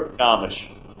 Yeah. For the Amish.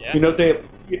 Yeah.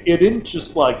 It isn't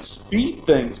just like speed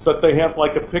things, but they have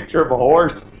like a picture of a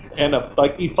horse and a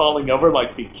buggy falling over,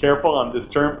 like, be careful on this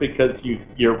turn because you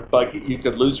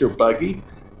could lose your buggy.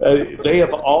 They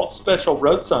have all special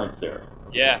road signs there.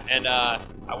 Yeah, and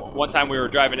one time we were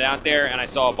driving out there, and I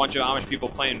saw a bunch of Amish people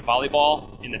playing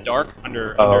volleyball in the dark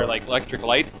under like electric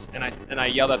lights, and I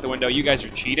yelled out the window, "You guys are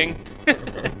cheating!"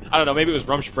 I don't know, maybe it was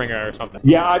Rumspringa or something.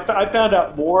 Yeah, I found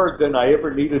out more than I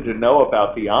ever needed to know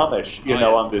about the Amish,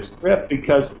 on this trip,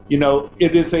 because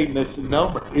it is a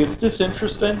misnomer. Is this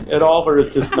interesting at all, or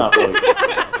is this not really?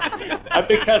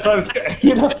 Because I was,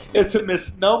 it's a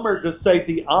misnomer to say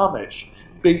the Amish.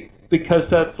 Because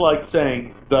that's like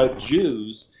saying the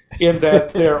Jews, in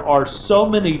that there are so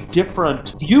many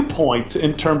different viewpoints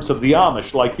in terms of the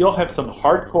Amish. Like, you'll have some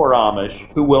hardcore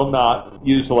Amish who will not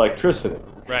use electricity.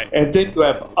 Right. And then you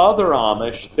have other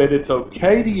Amish that it's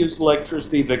okay to use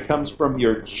electricity that comes from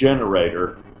your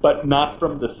generator, but not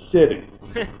from the city.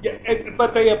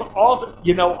 But they have all,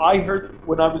 I heard,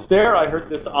 when I was there, I heard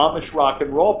this Amish rock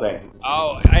and roll band.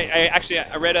 Oh, I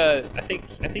read I think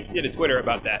you did a Twitter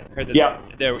about that. I heard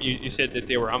that you said that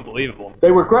they were unbelievable.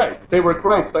 They were great,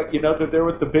 but they're there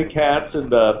with the big hats and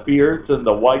the beards and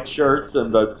the white shirts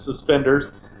and the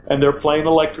suspenders, and they're playing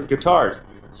electric guitars.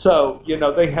 So,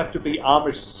 they have to be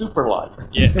Amish super light.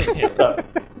 Yeah. So,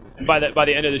 by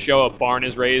the end of the show, a barn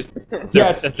is raised.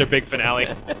 That's their big finale.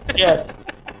 Yes.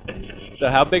 So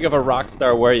how big of a rock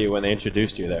star were you when they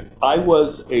introduced you there? I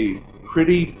was a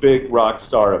pretty big rock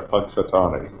star at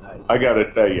Punxsutawney. Nice. I got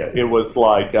to tell you, it was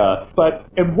like,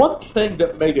 and one thing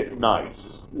that made it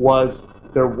nice was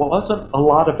there wasn't a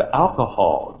lot of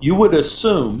alcohol. You would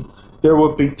assume there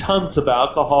would be tons of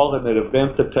alcohol in an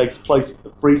event that takes place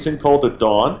freezing cold at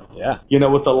dawn. Yeah.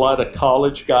 With a lot of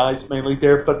college guys mainly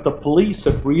there. But the police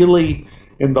have really,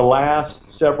 in the last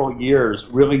several years,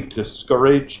 really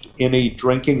discouraged any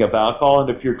drinking of alcohol. And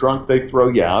if you're drunk, they throw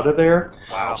you out of there.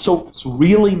 Wow. So it's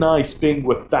really nice being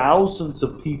with thousands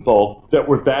of people that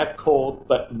were that cold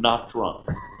but not drunk.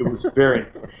 It was very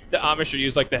nice. The Amish are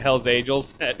used like the Hells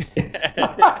Angels for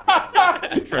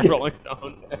Rolling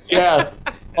Stones. Yes.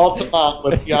 Altamont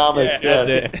with the Amish. Yeah,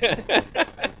 that's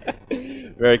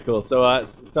it. Very cool. So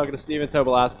talking to Stephen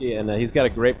Tobolowsky, and he's got a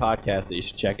great podcast that you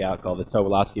should check out called the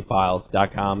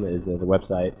TobolowskyFiles.com is the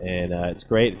website, and it's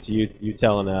great. It's you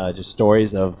telling just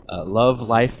stories of love,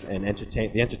 life, and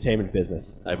the entertainment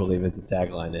business, I believe is the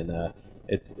tagline, and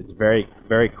it's very,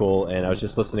 very cool. And I was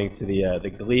just listening to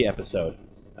the Glee episode.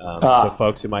 So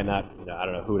folks who might not, I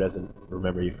don't know who doesn't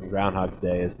remember you from Groundhog's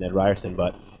Day as Ned Ryerson,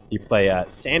 but you play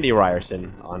Sandy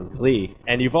Ryerson on Glee,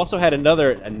 and you've also had a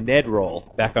Ned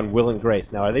role back on Will and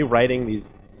Grace. Now, are they writing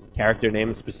these character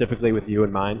names specifically with you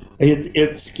in mind?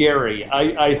 It's scary.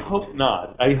 I hope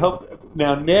not. I hope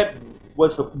now. Ned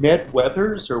was Ned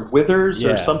Weathers or Withers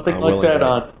or something like that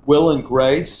on Will and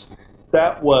Grace.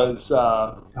 That was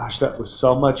that was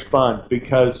so much fun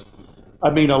because a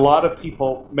lot of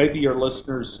people, maybe your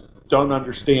listeners, don't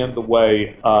understand the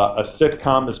way a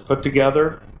sitcom is put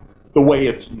together. The way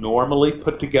it's normally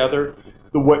put together,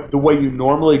 the way you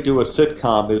normally do a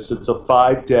sitcom is it's a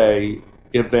 5-day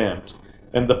event.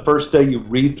 And the first day you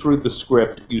read through the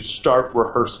script, you start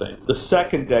rehearsing. The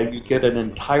second day you get an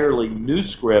entirely new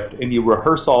script and you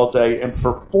rehearse all day and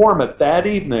perform it that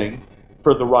evening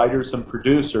for the writers and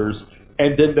producers,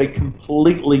 and then they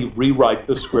completely rewrite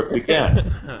the script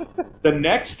again. The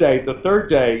next day, the third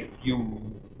day, you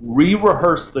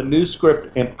re-rehearse the new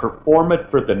script and perform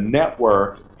it for the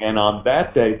network, and on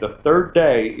that day, the third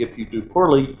day, if you do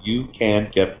poorly, you can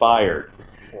get fired.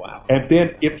 Wow. And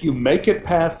then if you make it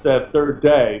past that third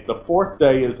day, the fourth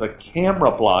day is a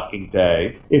camera blocking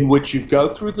day in which you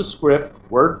go through the script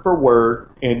word for word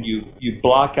and you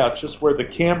block out just where the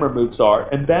camera moves are,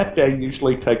 and that day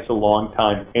usually takes a long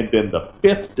time. And then the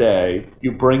fifth day,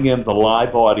 you bring in the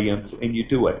live audience and you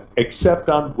do it, except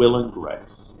on Will and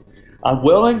Grace. On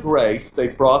Will and Grace, they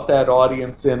brought that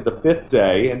audience in the fifth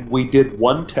day, and we did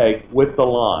one take with the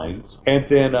lines. And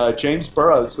then James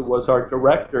Burrows, who was our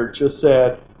director, just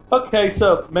said, okay,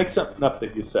 so make something up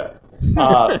that you said.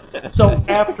 So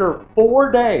after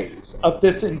 4 days of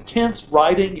this intense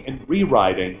writing and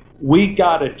rewriting, we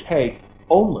got a take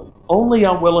only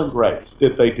on Will and Grace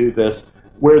did they do this,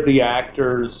 where the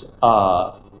actors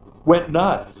went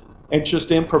nuts and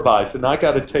just improvised. And I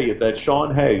got to tell you that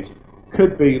Sean Hayes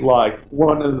could be like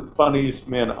one of the funniest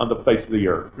men on the face of the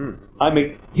earth.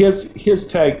 His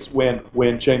takes when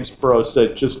James Burrows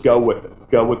said, just go with it,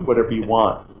 go with whatever you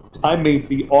want.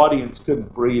 The audience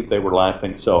couldn't breathe. They were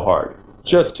laughing so hard.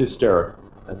 Just hysterical.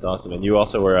 That's awesome. And you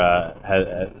also were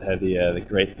had the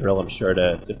great thrill, I'm sure,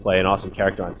 to play an awesome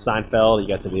character on Seinfeld. You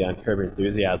got to be on Curb Your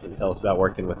Enthusiasm. Tell us about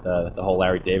working with the whole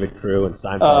Larry David crew and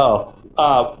Seinfeld.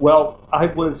 Well,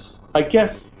 I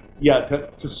guess,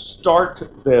 to start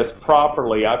this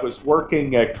properly, I was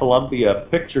working at Columbia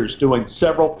Pictures doing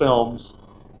several films.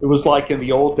 It was like in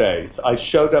the old days. I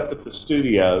showed up at the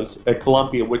studios at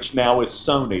Columbia, which now is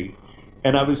Sony,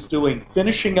 and I was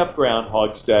finishing up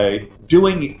Groundhog's Day,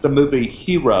 doing the movie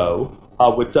Hero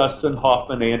with Dustin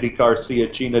Hoffman, Andy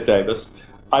Garcia, Gina Davis.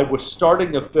 I was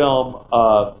starting a film.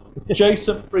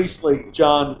 Jason Priestley,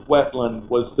 John Wetland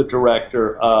was the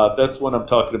director. That's what I'm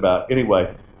talking about.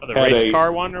 Anyway. The race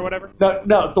car one or whatever?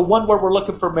 No, the one where we're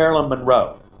looking for Marilyn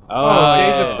Monroe.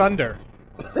 Days of Thunder.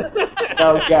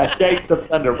 No, yeah, Days of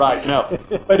Thunder, right? No,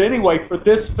 but anyway, for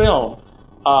this film,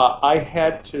 I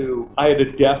had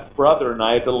a deaf brother, and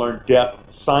I had to learn deaf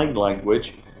sign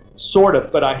language, sort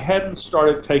of, but I hadn't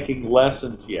started taking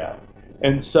lessons yet.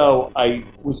 And so I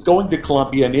was going to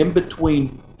Columbia, and in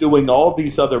between doing all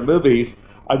these other movies,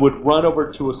 I would run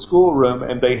over to a schoolroom,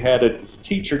 and they had a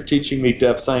teacher teaching me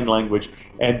deaf sign language,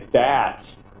 and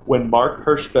that's when Mark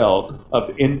Hirschfeld of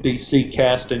NBC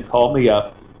Casting called me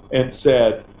up and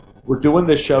said, we're doing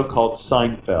this show called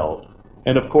Seinfeld.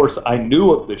 And of course, I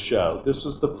knew of the show. This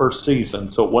was the first season,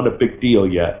 so it wasn't a big deal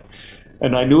yet.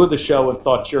 And I knew of the show and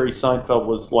thought Jerry Seinfeld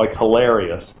was like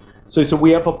hilarious. So he said,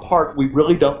 we have a part, we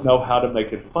really don't know how to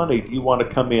make it funny. Do you want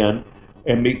to come in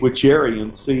and meet with Jerry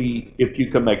and see if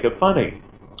you can make it funny?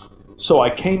 So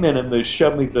I came in and they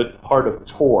showed me the part of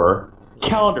Tor.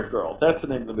 Calendar Girl, that's the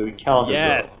name of the movie, Calendar Girl.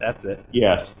 Yes, that's it.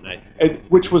 Yes. Nice.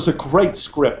 Which was a great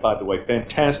script, by the way,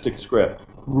 fantastic script.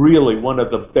 Really one of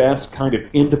the best kind of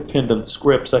independent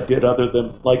scripts I did other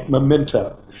than like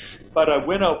Memento. But I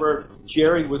went over,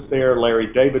 Jerry was there,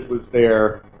 Larry David was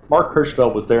there, Mark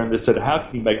Hirschfeld was there, and they said, how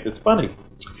can you make this funny?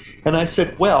 And I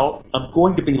said, well, I'm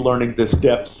going to be learning this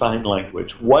deaf sign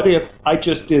language. What if I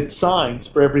just did signs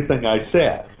for everything I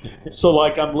said? So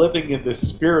like I'm living in this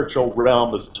spiritual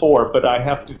realm as Tor, but I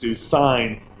have to do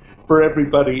signs for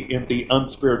everybody in the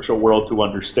unspiritual world to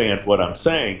understand what I'm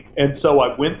saying. And so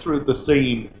I went through the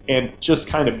scene and just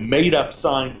kind of made up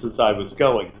signs as I was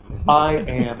going. I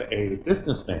am a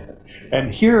businessman.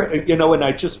 And here, and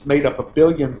I just made up a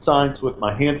billion signs with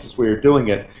my hands as we were doing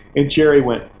it. And Jerry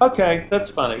went, okay, that's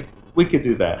funny. We could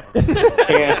do that.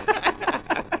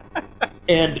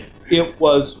 and it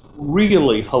was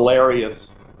really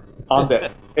hilarious on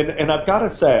that. And I've got to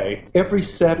say, every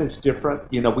set is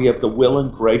different. We have the Will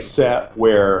and Grace set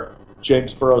where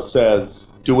James Burrows says,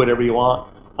 do whatever you want.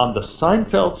 On the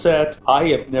Seinfeld set, I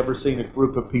have never seen a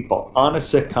group of people on a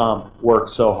sitcom work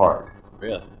so hard.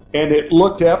 Really? And it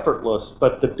looked effortless,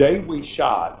 but the day we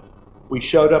shot, we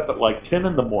showed up at like 10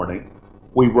 in the morning.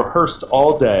 We rehearsed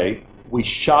all day. We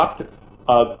shot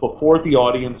before the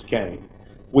audience came.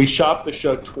 We shot the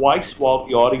show twice while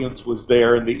the audience was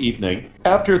there in the evening.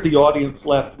 After the audience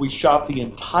left, we shot the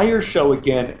entire show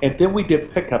again, and then we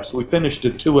did pickups. We finished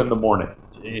at 2 in the morning.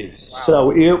 Jeez. Wow.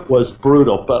 So it was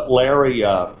brutal, but Larry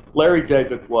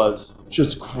David was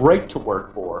just great to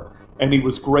work for, and he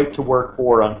was great to work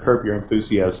for on Curb Your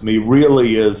Enthusiasm. He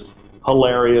really is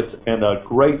hilarious and a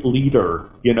great leader.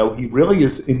 He really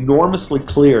is enormously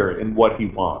clear in what he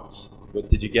wants. But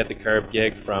did you get the Curb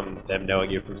gig from them knowing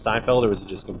you from Seinfeld, or was it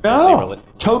just completely related?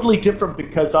 Totally different,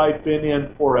 because I'd been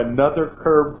in for another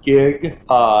Curb gig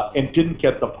and didn't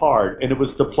get the part, and it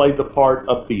was to play the part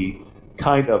of the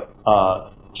kind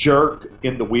of jerk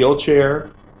in the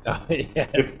wheelchair. Oh, yes.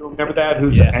 If you remember that,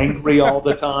 who's angry all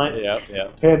the time. Yeah.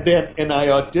 And I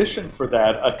auditioned for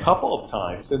that a couple of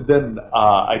times, and then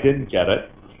I didn't get it,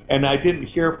 and I didn't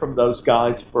hear from those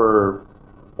guys for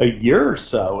a year or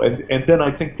so, and then I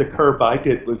think the Curb I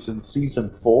did was in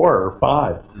season 4 or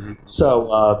 5. Mm-hmm.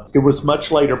 So it was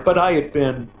much later, but I had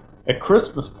been at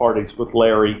Christmas parties with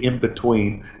Larry in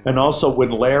between, and also when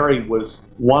Larry was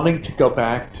wanting to go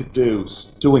back to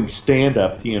doing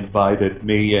stand-up, he invited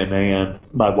me and Ann,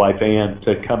 my wife Ann,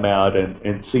 to come out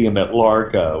and see him at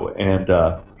Largo,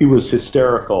 and he was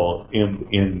hysterical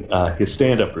in his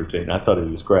stand-up routine. I thought he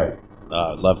was great.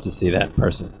 I'd love to see that in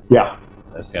person. Yeah.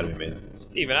 That's got to be amazing.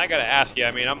 Steven, I got to ask you.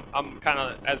 I mean, I'm kind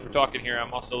of, as we're talking here,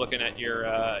 I'm also looking at your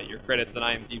credits on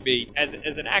IMDb.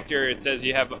 As an actor, it says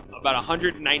you have about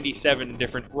 197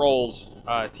 different roles,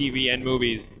 TV and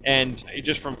movies. And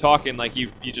just from talking, like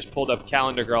you just pulled up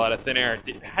Calendar Girl out of thin air.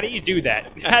 How do you do that?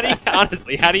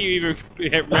 Honestly, how do you even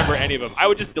remember any of them? I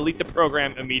would just delete the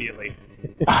program immediately.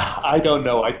 I don't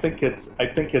know. I think it's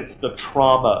the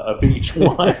trauma of each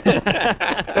one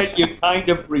that you kind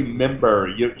of remember.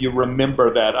 You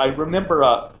remember that. I remember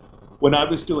when I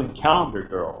was doing Calendar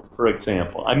Girl, for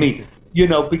example. I mean,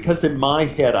 because in my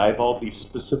head I have all these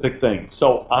specific things.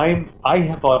 So I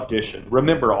have auditioned.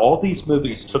 Remember, all these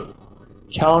movies took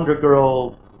Calendar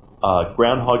Girl,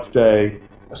 Groundhog's Day.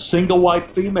 A single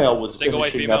white female was single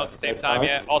white finishing female up at the same time.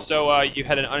 Yeah. Also, you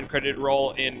had an uncredited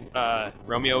role in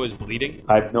Romeo is Bleeding.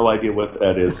 I have no idea what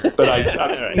that is, but I've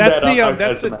seen that's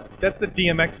that. That's the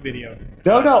DMX video.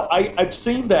 No, I've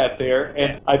seen that there,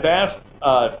 and I've asked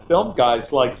film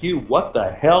guys like you, what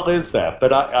the hell is that?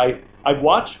 But I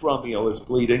watched Romeo is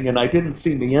Bleeding, and I didn't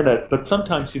see me in it. But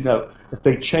sometimes,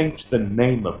 they change the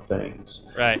name of things.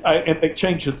 Right. And they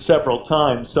changed it several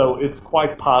times, so it's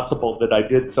quite possible that I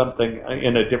did something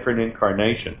in a different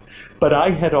incarnation. But I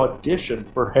had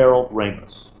auditioned for Harold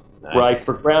Ramis. right,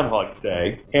 for Groundhog's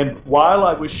Day. And while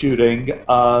I was shooting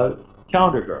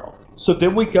Calendar Girl. So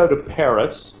then we go to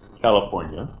Paris,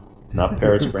 California, not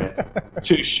Paris, France,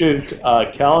 to shoot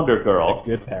Calendar Girl.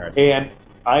 Good Paris. And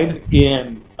I'm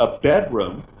in a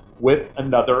bedroom with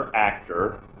another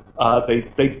actor.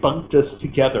 They bunked us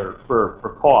together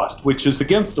for cost, which is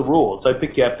against the rules. I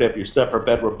think you have to have your separate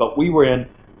bedroom, but we were in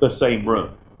the same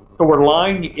room. So we're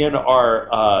lying in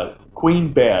our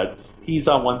queen beds. He's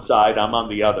on one side, I'm on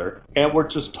the other, and we're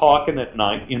just talking at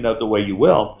night, the way you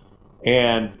will.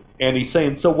 And he's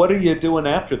saying, so what are you doing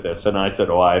after this? And I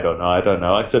said, I don't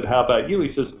know. I said, how about you? He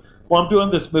says, well, I'm doing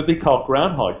this movie called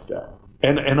Groundhog's Day.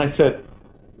 And I said,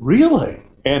 really?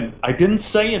 And I didn't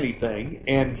say anything.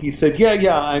 And he said,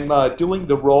 yeah, I'm doing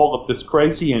the role of this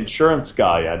crazy insurance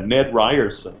guy, Ned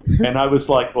Ryerson. And I was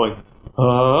like going,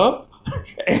 huh?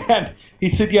 And he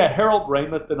said, yeah, Harold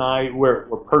Ramis and I were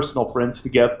personal friends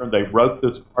together, and they wrote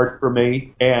this part for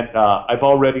me. And I've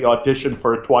already auditioned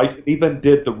for it twice, and even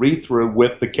did the read-through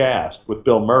with the cast, with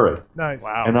Bill Murray. Nice.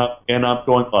 Wow. And I'm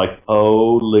going like,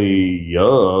 holy,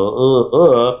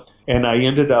 and I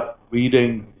ended up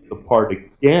reading the part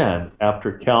again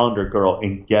after Calendar Girl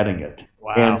and getting it.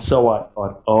 Wow. And so I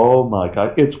thought, oh my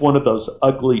God, it's one of those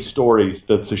ugly stories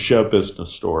that's a show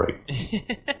business story.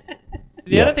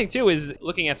 The other thing, too, is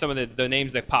looking at some of the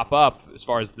names that pop up, as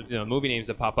far as the movie names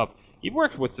that pop up. You've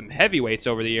worked with some heavyweights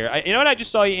over the year. You know what I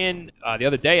just saw you in the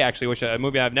other day, actually, which a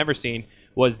movie I've never seen,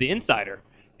 was The Insider.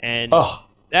 And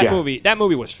that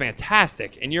movie was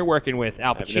fantastic. And you're working with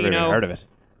Al Pacino. I've never even heard of it.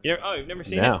 You've never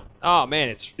seen No. it? Oh, man,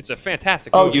 it's a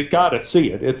fantastic movie. Oh, you got to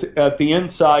see it. It's The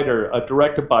Insider,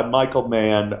 directed by Michael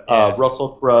Mann, Russell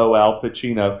Crowe, Al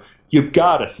Pacino. You've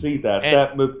got to see that. And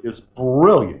that movie is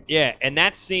brilliant. Yeah, and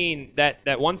that scene,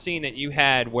 that one scene that you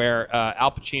had where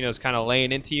Al Pacino's kind of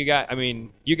laying into you guys. I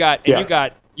mean, you got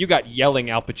yelling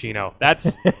Al Pacino.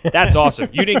 That's awesome.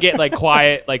 You didn't get like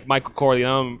quiet like Michael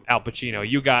Corleone Al Pacino.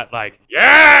 You got like you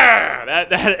got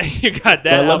that.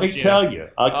 Now, Al let me Pacino. tell you,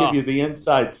 I'll give you the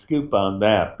inside scoop on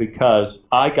that, because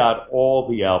I got all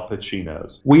the Al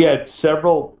Pacinos. We had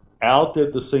several. Al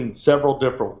did the scene several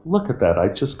different. Look at that! I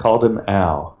just called him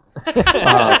Al.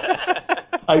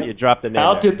 You dropped the name.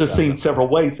 Al there. did the scene several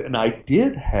ways, and I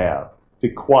did have the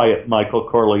quiet Michael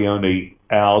Corleone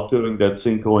Al doing that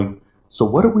scene going, so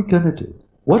what are we going to do?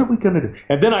 What are we going to do?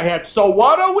 And then I had, so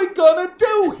what are we going to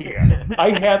do here?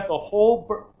 I had the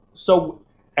whole, so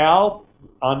Al,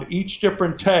 on each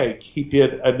different take, he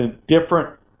did a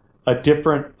different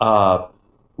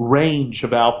range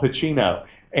of Al Pacino.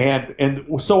 And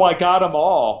so I got them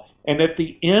all, and at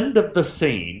the end of the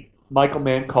scene, Michael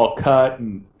Mann called cut,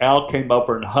 and Al came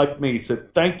over and hugged me. He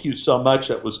said, thank you so much.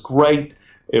 That was great.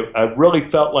 I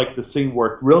really felt like the scene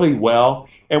worked really well.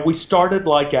 And we started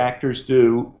like actors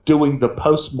do, doing the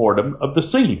post-mortem of the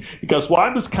scene. He goes, well,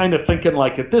 I was kind of thinking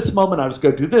like at this moment I was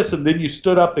going to do this, and then you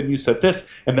stood up and you said this,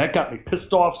 and that got me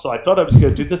pissed off, so I thought I was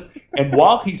going to do this. And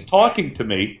while he's talking to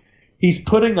me, he's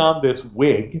putting on this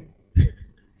wig,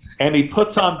 and he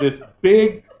puts on this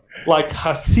big, like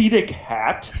Hasidic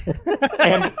hat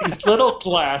and these little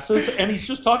glasses, and he's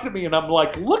just talking to me, and I'm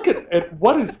like, look at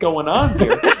what is going on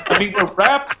here. I mean, we're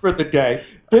wrapped for the day.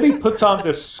 Then he puts on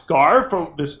this scarf,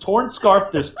 this torn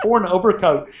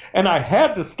overcoat, and I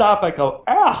had to stop. I go,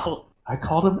 Al. I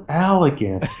called him Al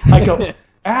again. I go,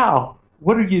 Al,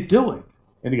 what are you doing?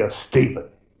 And he goes, Stephen,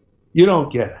 you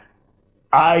don't get it.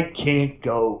 I can't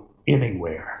go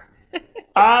anywhere.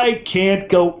 I can't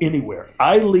go anywhere.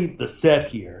 I leave the set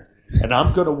here, and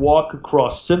I'm going to walk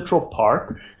across Central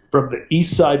Park from the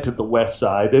east side to the west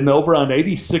side, and over on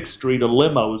 86th Street, a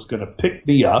limo is going to pick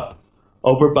me up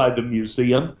over by the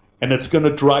museum, and it's going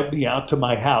to drive me out to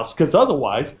my house, because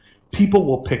otherwise people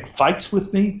will pick fights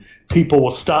with me. People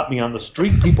will stop me on the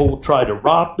street. People will try to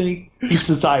rob me. He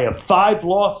says, I have 5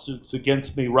 lawsuits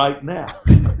against me right now.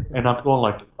 And I'm going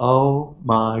like, oh,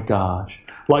 my gosh.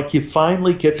 Like you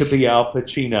finally get to be Al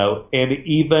Pacino, and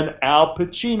even Al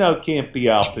Pacino can't be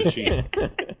Al Pacino.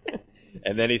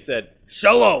 And then he said,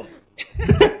 Shalom.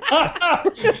 You're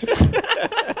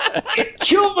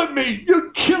killing me. You're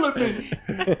killing me.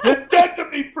 You're dead to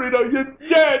me, Frito. You're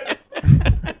dead.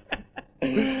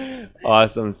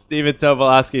 Awesome. Stephen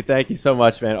Tobolowsky, thank you so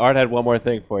much, man. Art had one more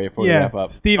thing for you before we wrap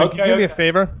up. Steven, could you do me a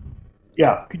favor?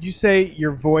 Yeah. Could you say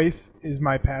your voice is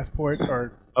my passport,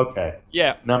 or... Okay.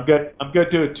 Yeah. And I'm going to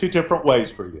do it 2 different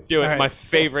ways for you. Do it. Right. My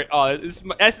favorite. Oh, this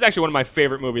is actually one of my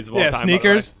favorite movies of all time.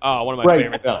 Sneakers. Oh, one of my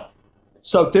favorites. No.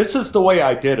 So this is the way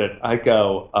I did it. I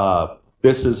go,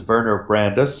 this is Werner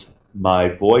Brandes. My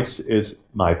voice is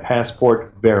my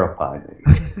passport. Verify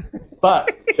me.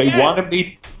 But they wanted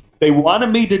me They wanted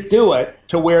me to do it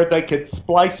to where they could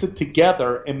splice it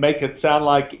together and make it sound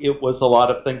like it was a lot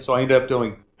of things. So I ended up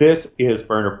doing, this is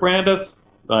Werner Brandes.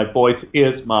 My voice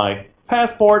is my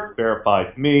passport,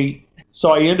 verified me.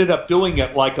 So I ended up doing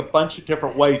it like a bunch of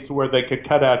different ways to where they could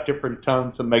cut out different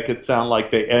tones and make it sound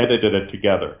like they edited it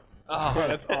together. Oh,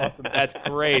 that's awesome. That's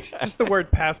great. Just the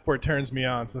word passport turns me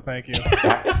on, so thank you.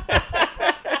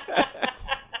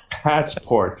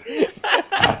 Passport.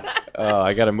 Oh,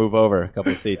 I got to move over a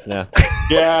couple of seats now.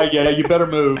 Yeah, you better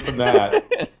move from that.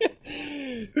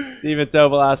 Steven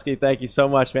Tobolowsky, thank you so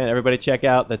much, man. Everybody check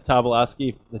out the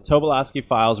Tobolowsky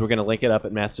Files. We're going to link it up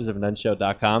at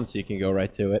mastersofnoneshow.com, so you can go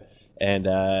right to it. And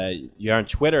you're on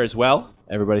Twitter as well.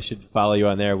 Everybody should follow you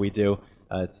on there. We do.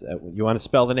 You want to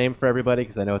spell the name for everybody?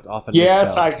 Because I know it's often Yes,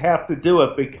 misspelled. I have to do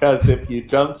it, because if you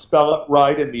don't spell it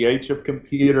right in the age of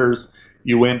computers,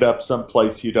 you end up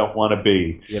someplace you don't want to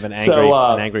be. You have an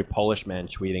angry Polish man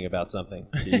tweeting about something.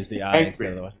 You use the I instead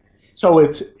of the Y. So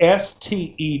it's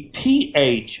Stephen, T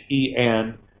as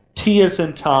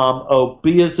in Tom, O,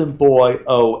 B as in boy,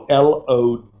 O,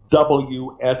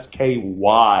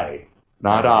 Lowsky.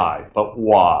 Not I, but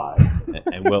Y.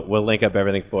 And we'll link up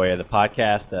everything for you. The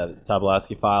podcast, the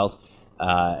Tobolowsky Files,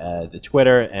 the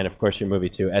Twitter, and of course your movie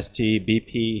too.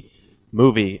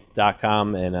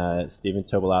 STBPmovie.com, and Steven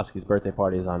Tobolowsky's birthday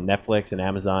party is on Netflix and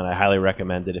Amazon. I highly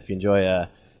recommend it. If you enjoy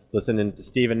listening to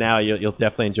Steven now, you'll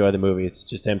definitely enjoy the movie. It's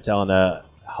just him telling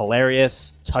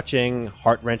hilarious, touching,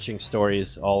 heart-wrenching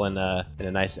stories all in a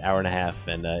nice hour and a half,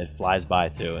 and it flies by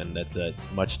too, and that's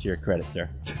much to your credit, sir.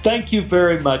 Thank you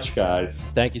very much, guys.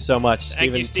 Thank you so much,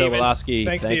 Steven Tobolowsky.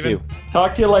 Thanks, Thank Steven. you.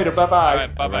 Talk to you later. Bye-bye. All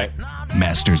right, bye-bye.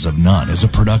 Masters of None is a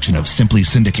production of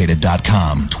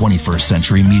SimplySyndicated.com, 21st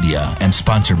Century Media, and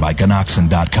sponsored by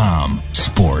Ganoxin.com.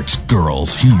 Sports,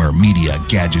 girls, humor, media,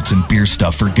 gadgets, and beer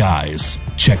stuff for guys.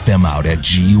 Check them out at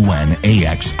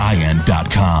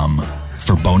GUNAXIN.com.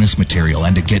 For bonus material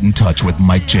and to get in touch with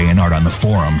Mike J. and Art on the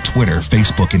forum, Twitter,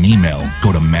 Facebook, and email,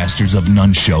 go to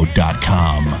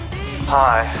mastersofnoneshow.com.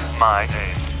 Hi, my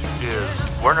name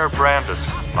is Werner Brandes.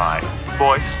 My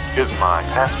voice is my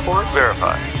passport,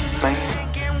 verified. Thank you.